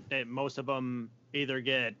 I think that most of them either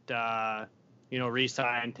get,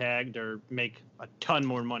 re-sign tagged or make a ton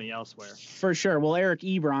more money elsewhere. For sure. Well, Eric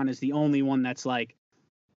Ebron is the only one that's like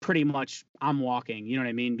pretty much I'm walking, you know what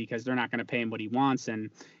I mean? Because they're not going to pay him what he wants. And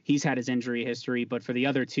he's had his injury history. But for the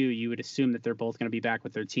other two, you would assume that they're both going to be back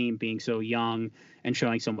with their team being so young and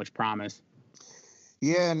showing so much promise.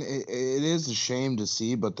 Yeah, and it is a shame to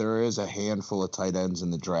see, but there is a handful of tight ends in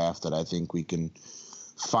the draft that I think we can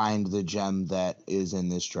find the gem that is in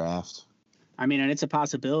this draft. I mean, and it's a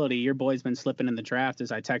possibility. Your boy's been slipping in the draft,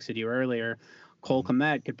 as I texted you earlier. Cole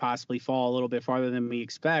Kmet could possibly fall a little bit farther than we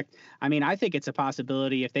expect. I mean, I think it's a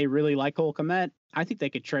possibility. If they really like Cole Kmet, I think they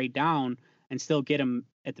could trade down and still get him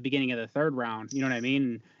at the beginning of the third round. You know what I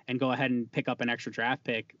mean? And go ahead and pick up an extra draft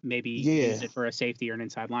pick, maybe use it for a safety or an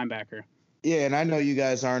inside linebacker. Yeah, and I know you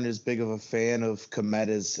guys aren't as big of a fan of Kmet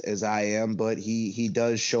as I am, but he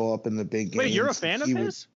does show up in the big games. Wait, you're a fan of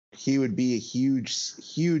his? He would be a huge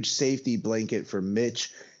safety blanket for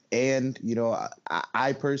Mitch. And,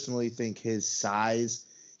 I personally think his size,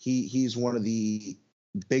 he's one of the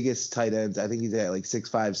biggest tight ends. I think he's at like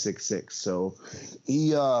 6'5", 6'6". So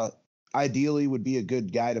he ideally would be a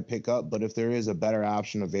good guy to pick up. But if there is a better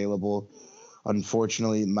option available,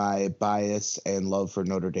 unfortunately, my bias and love for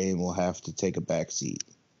Notre Dame will have to take a back seat.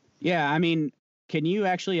 Yeah, I mean, can you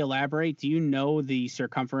actually elaborate? Do you know the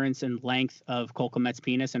circumference and length of Cole Kmet's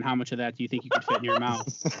penis, and how much of that do you think you could fit in your mouth?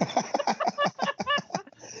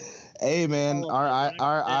 Hey man,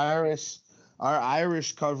 our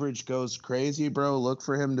Irish coverage goes crazy, bro. Look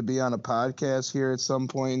for him to be on a podcast here at some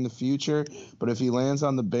point in the future. But if he lands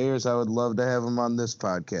on the Bears, I would love to have him on this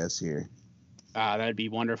podcast here. That'd be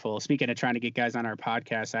wonderful. Speaking of trying to get guys on our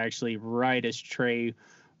podcast, I actually write as Trey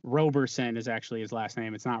Roberson is actually his last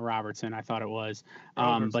name. It's not Robertson. I thought it was.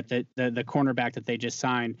 But the cornerback that they just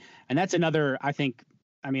signed, and that's another, I think.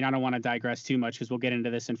 I mean, I don't want to digress too much because we'll get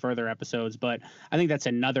into this in further episodes, but I think that's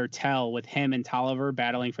another tell with him and Tolliver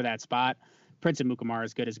battling for that spot. Prince Amukamara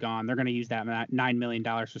is good as gone. They're going to use that $9 million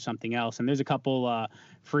for something else. And there's a couple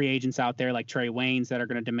free agents out there like Trey Waynes that are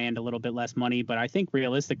going to demand a little bit less money. But I think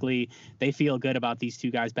realistically, they feel good about these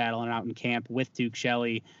two guys battling out in camp with Duke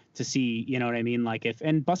Shelley to see, you know what I mean? Like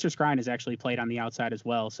and Buster Skrine has actually played on the outside as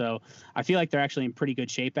well. So I feel like they're actually in pretty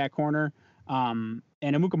good shape at corner. And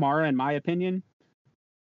Amukamara, in my opinion,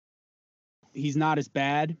 he's not as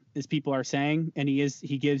bad as people are saying, and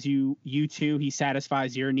he gives you two. He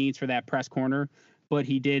satisfies your needs for that press corner, but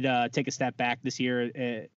he did take a step back this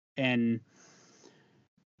year, and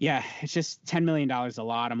yeah, it's just $10 million is a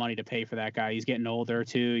lot of money to pay for that guy. He's getting older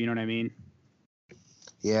too. You know what I mean?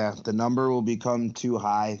 Yeah, the number will become too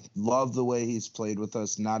high. Love the way he's played with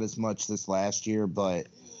us. Not as much this last year, but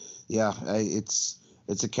yeah, it's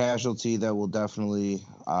a casualty that will definitely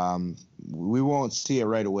we won't see it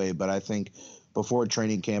right away, but I think before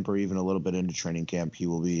training camp or even a little bit into training camp, he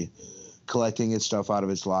will be collecting his stuff out of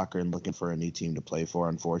his locker and looking for a new team to play for,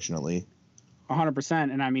 unfortunately.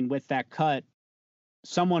 100%. And I mean, with that cut,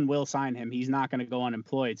 someone will sign him. He's not going to go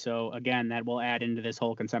unemployed. So again, that will add into this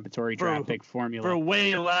whole compensatory draft pick formula. For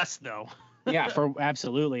way less though. Yeah,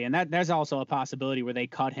 absolutely. And there's also a possibility where they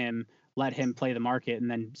cut him, let him play the market, and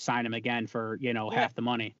then sign him again for, half the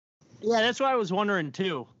money. Yeah, that's what I was wondering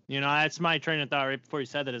too. That's my train of thought right before you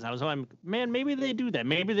said that. Is I was like, man, maybe they do that.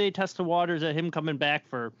 Maybe they test the waters at him coming back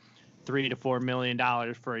for $3 to $4 million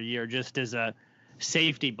for a year, just as a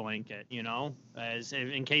safety blanket, as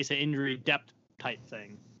in case of injury depth type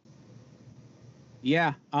thing.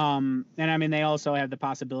 Yeah, and I mean they also have the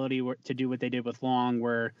possibility to do what they did with Long,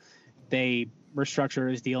 where they restructure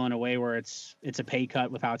his deal in a way where it's a pay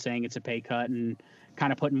cut without saying it's a pay cut, and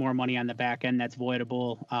kind of putting more money on the back end that's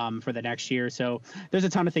voidable for the next year. So there's a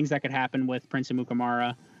ton of things that could happen with Prince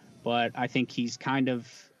Amukamara, but I think he's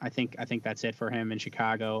I think that's it for him in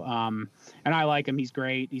Chicago. And I like him. He's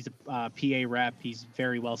great. He's a PA rep. He's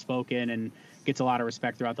very well spoken and gets a lot of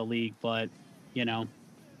respect throughout the league. But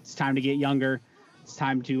it's time to get younger. It's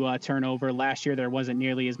time to turn over. Last year there wasn't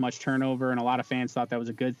nearly as much turnover, and a lot of fans thought that was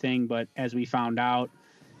a good thing. But as we found out,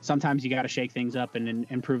 sometimes you got to shake things up and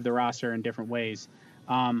improve the roster in different ways.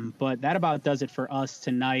 But that about does it for us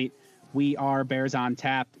tonight. We are Bears on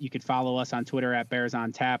Tap. You can follow us on Twitter at Bears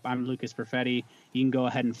on Tap. I'm Lucas Perfetti. You can go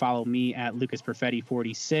ahead and follow me at Lucas Perfetti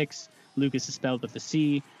 46. Lucas is spelled with a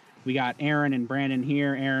C. We got Aaron and Brandon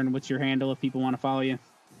here. Aaron, what's your handle if people want to follow you?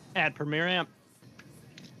 At Premier Amp.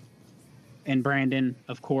 And Brandon,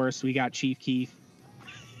 of course, we got Chief Keith.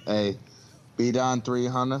 Hey, be down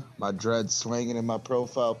 300. My dreads swinging in my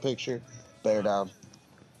profile picture. Bear down.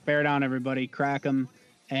 Bear down, everybody. Crack 'em.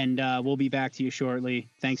 And we'll be back to you shortly.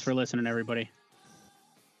 Thanks for listening, everybody.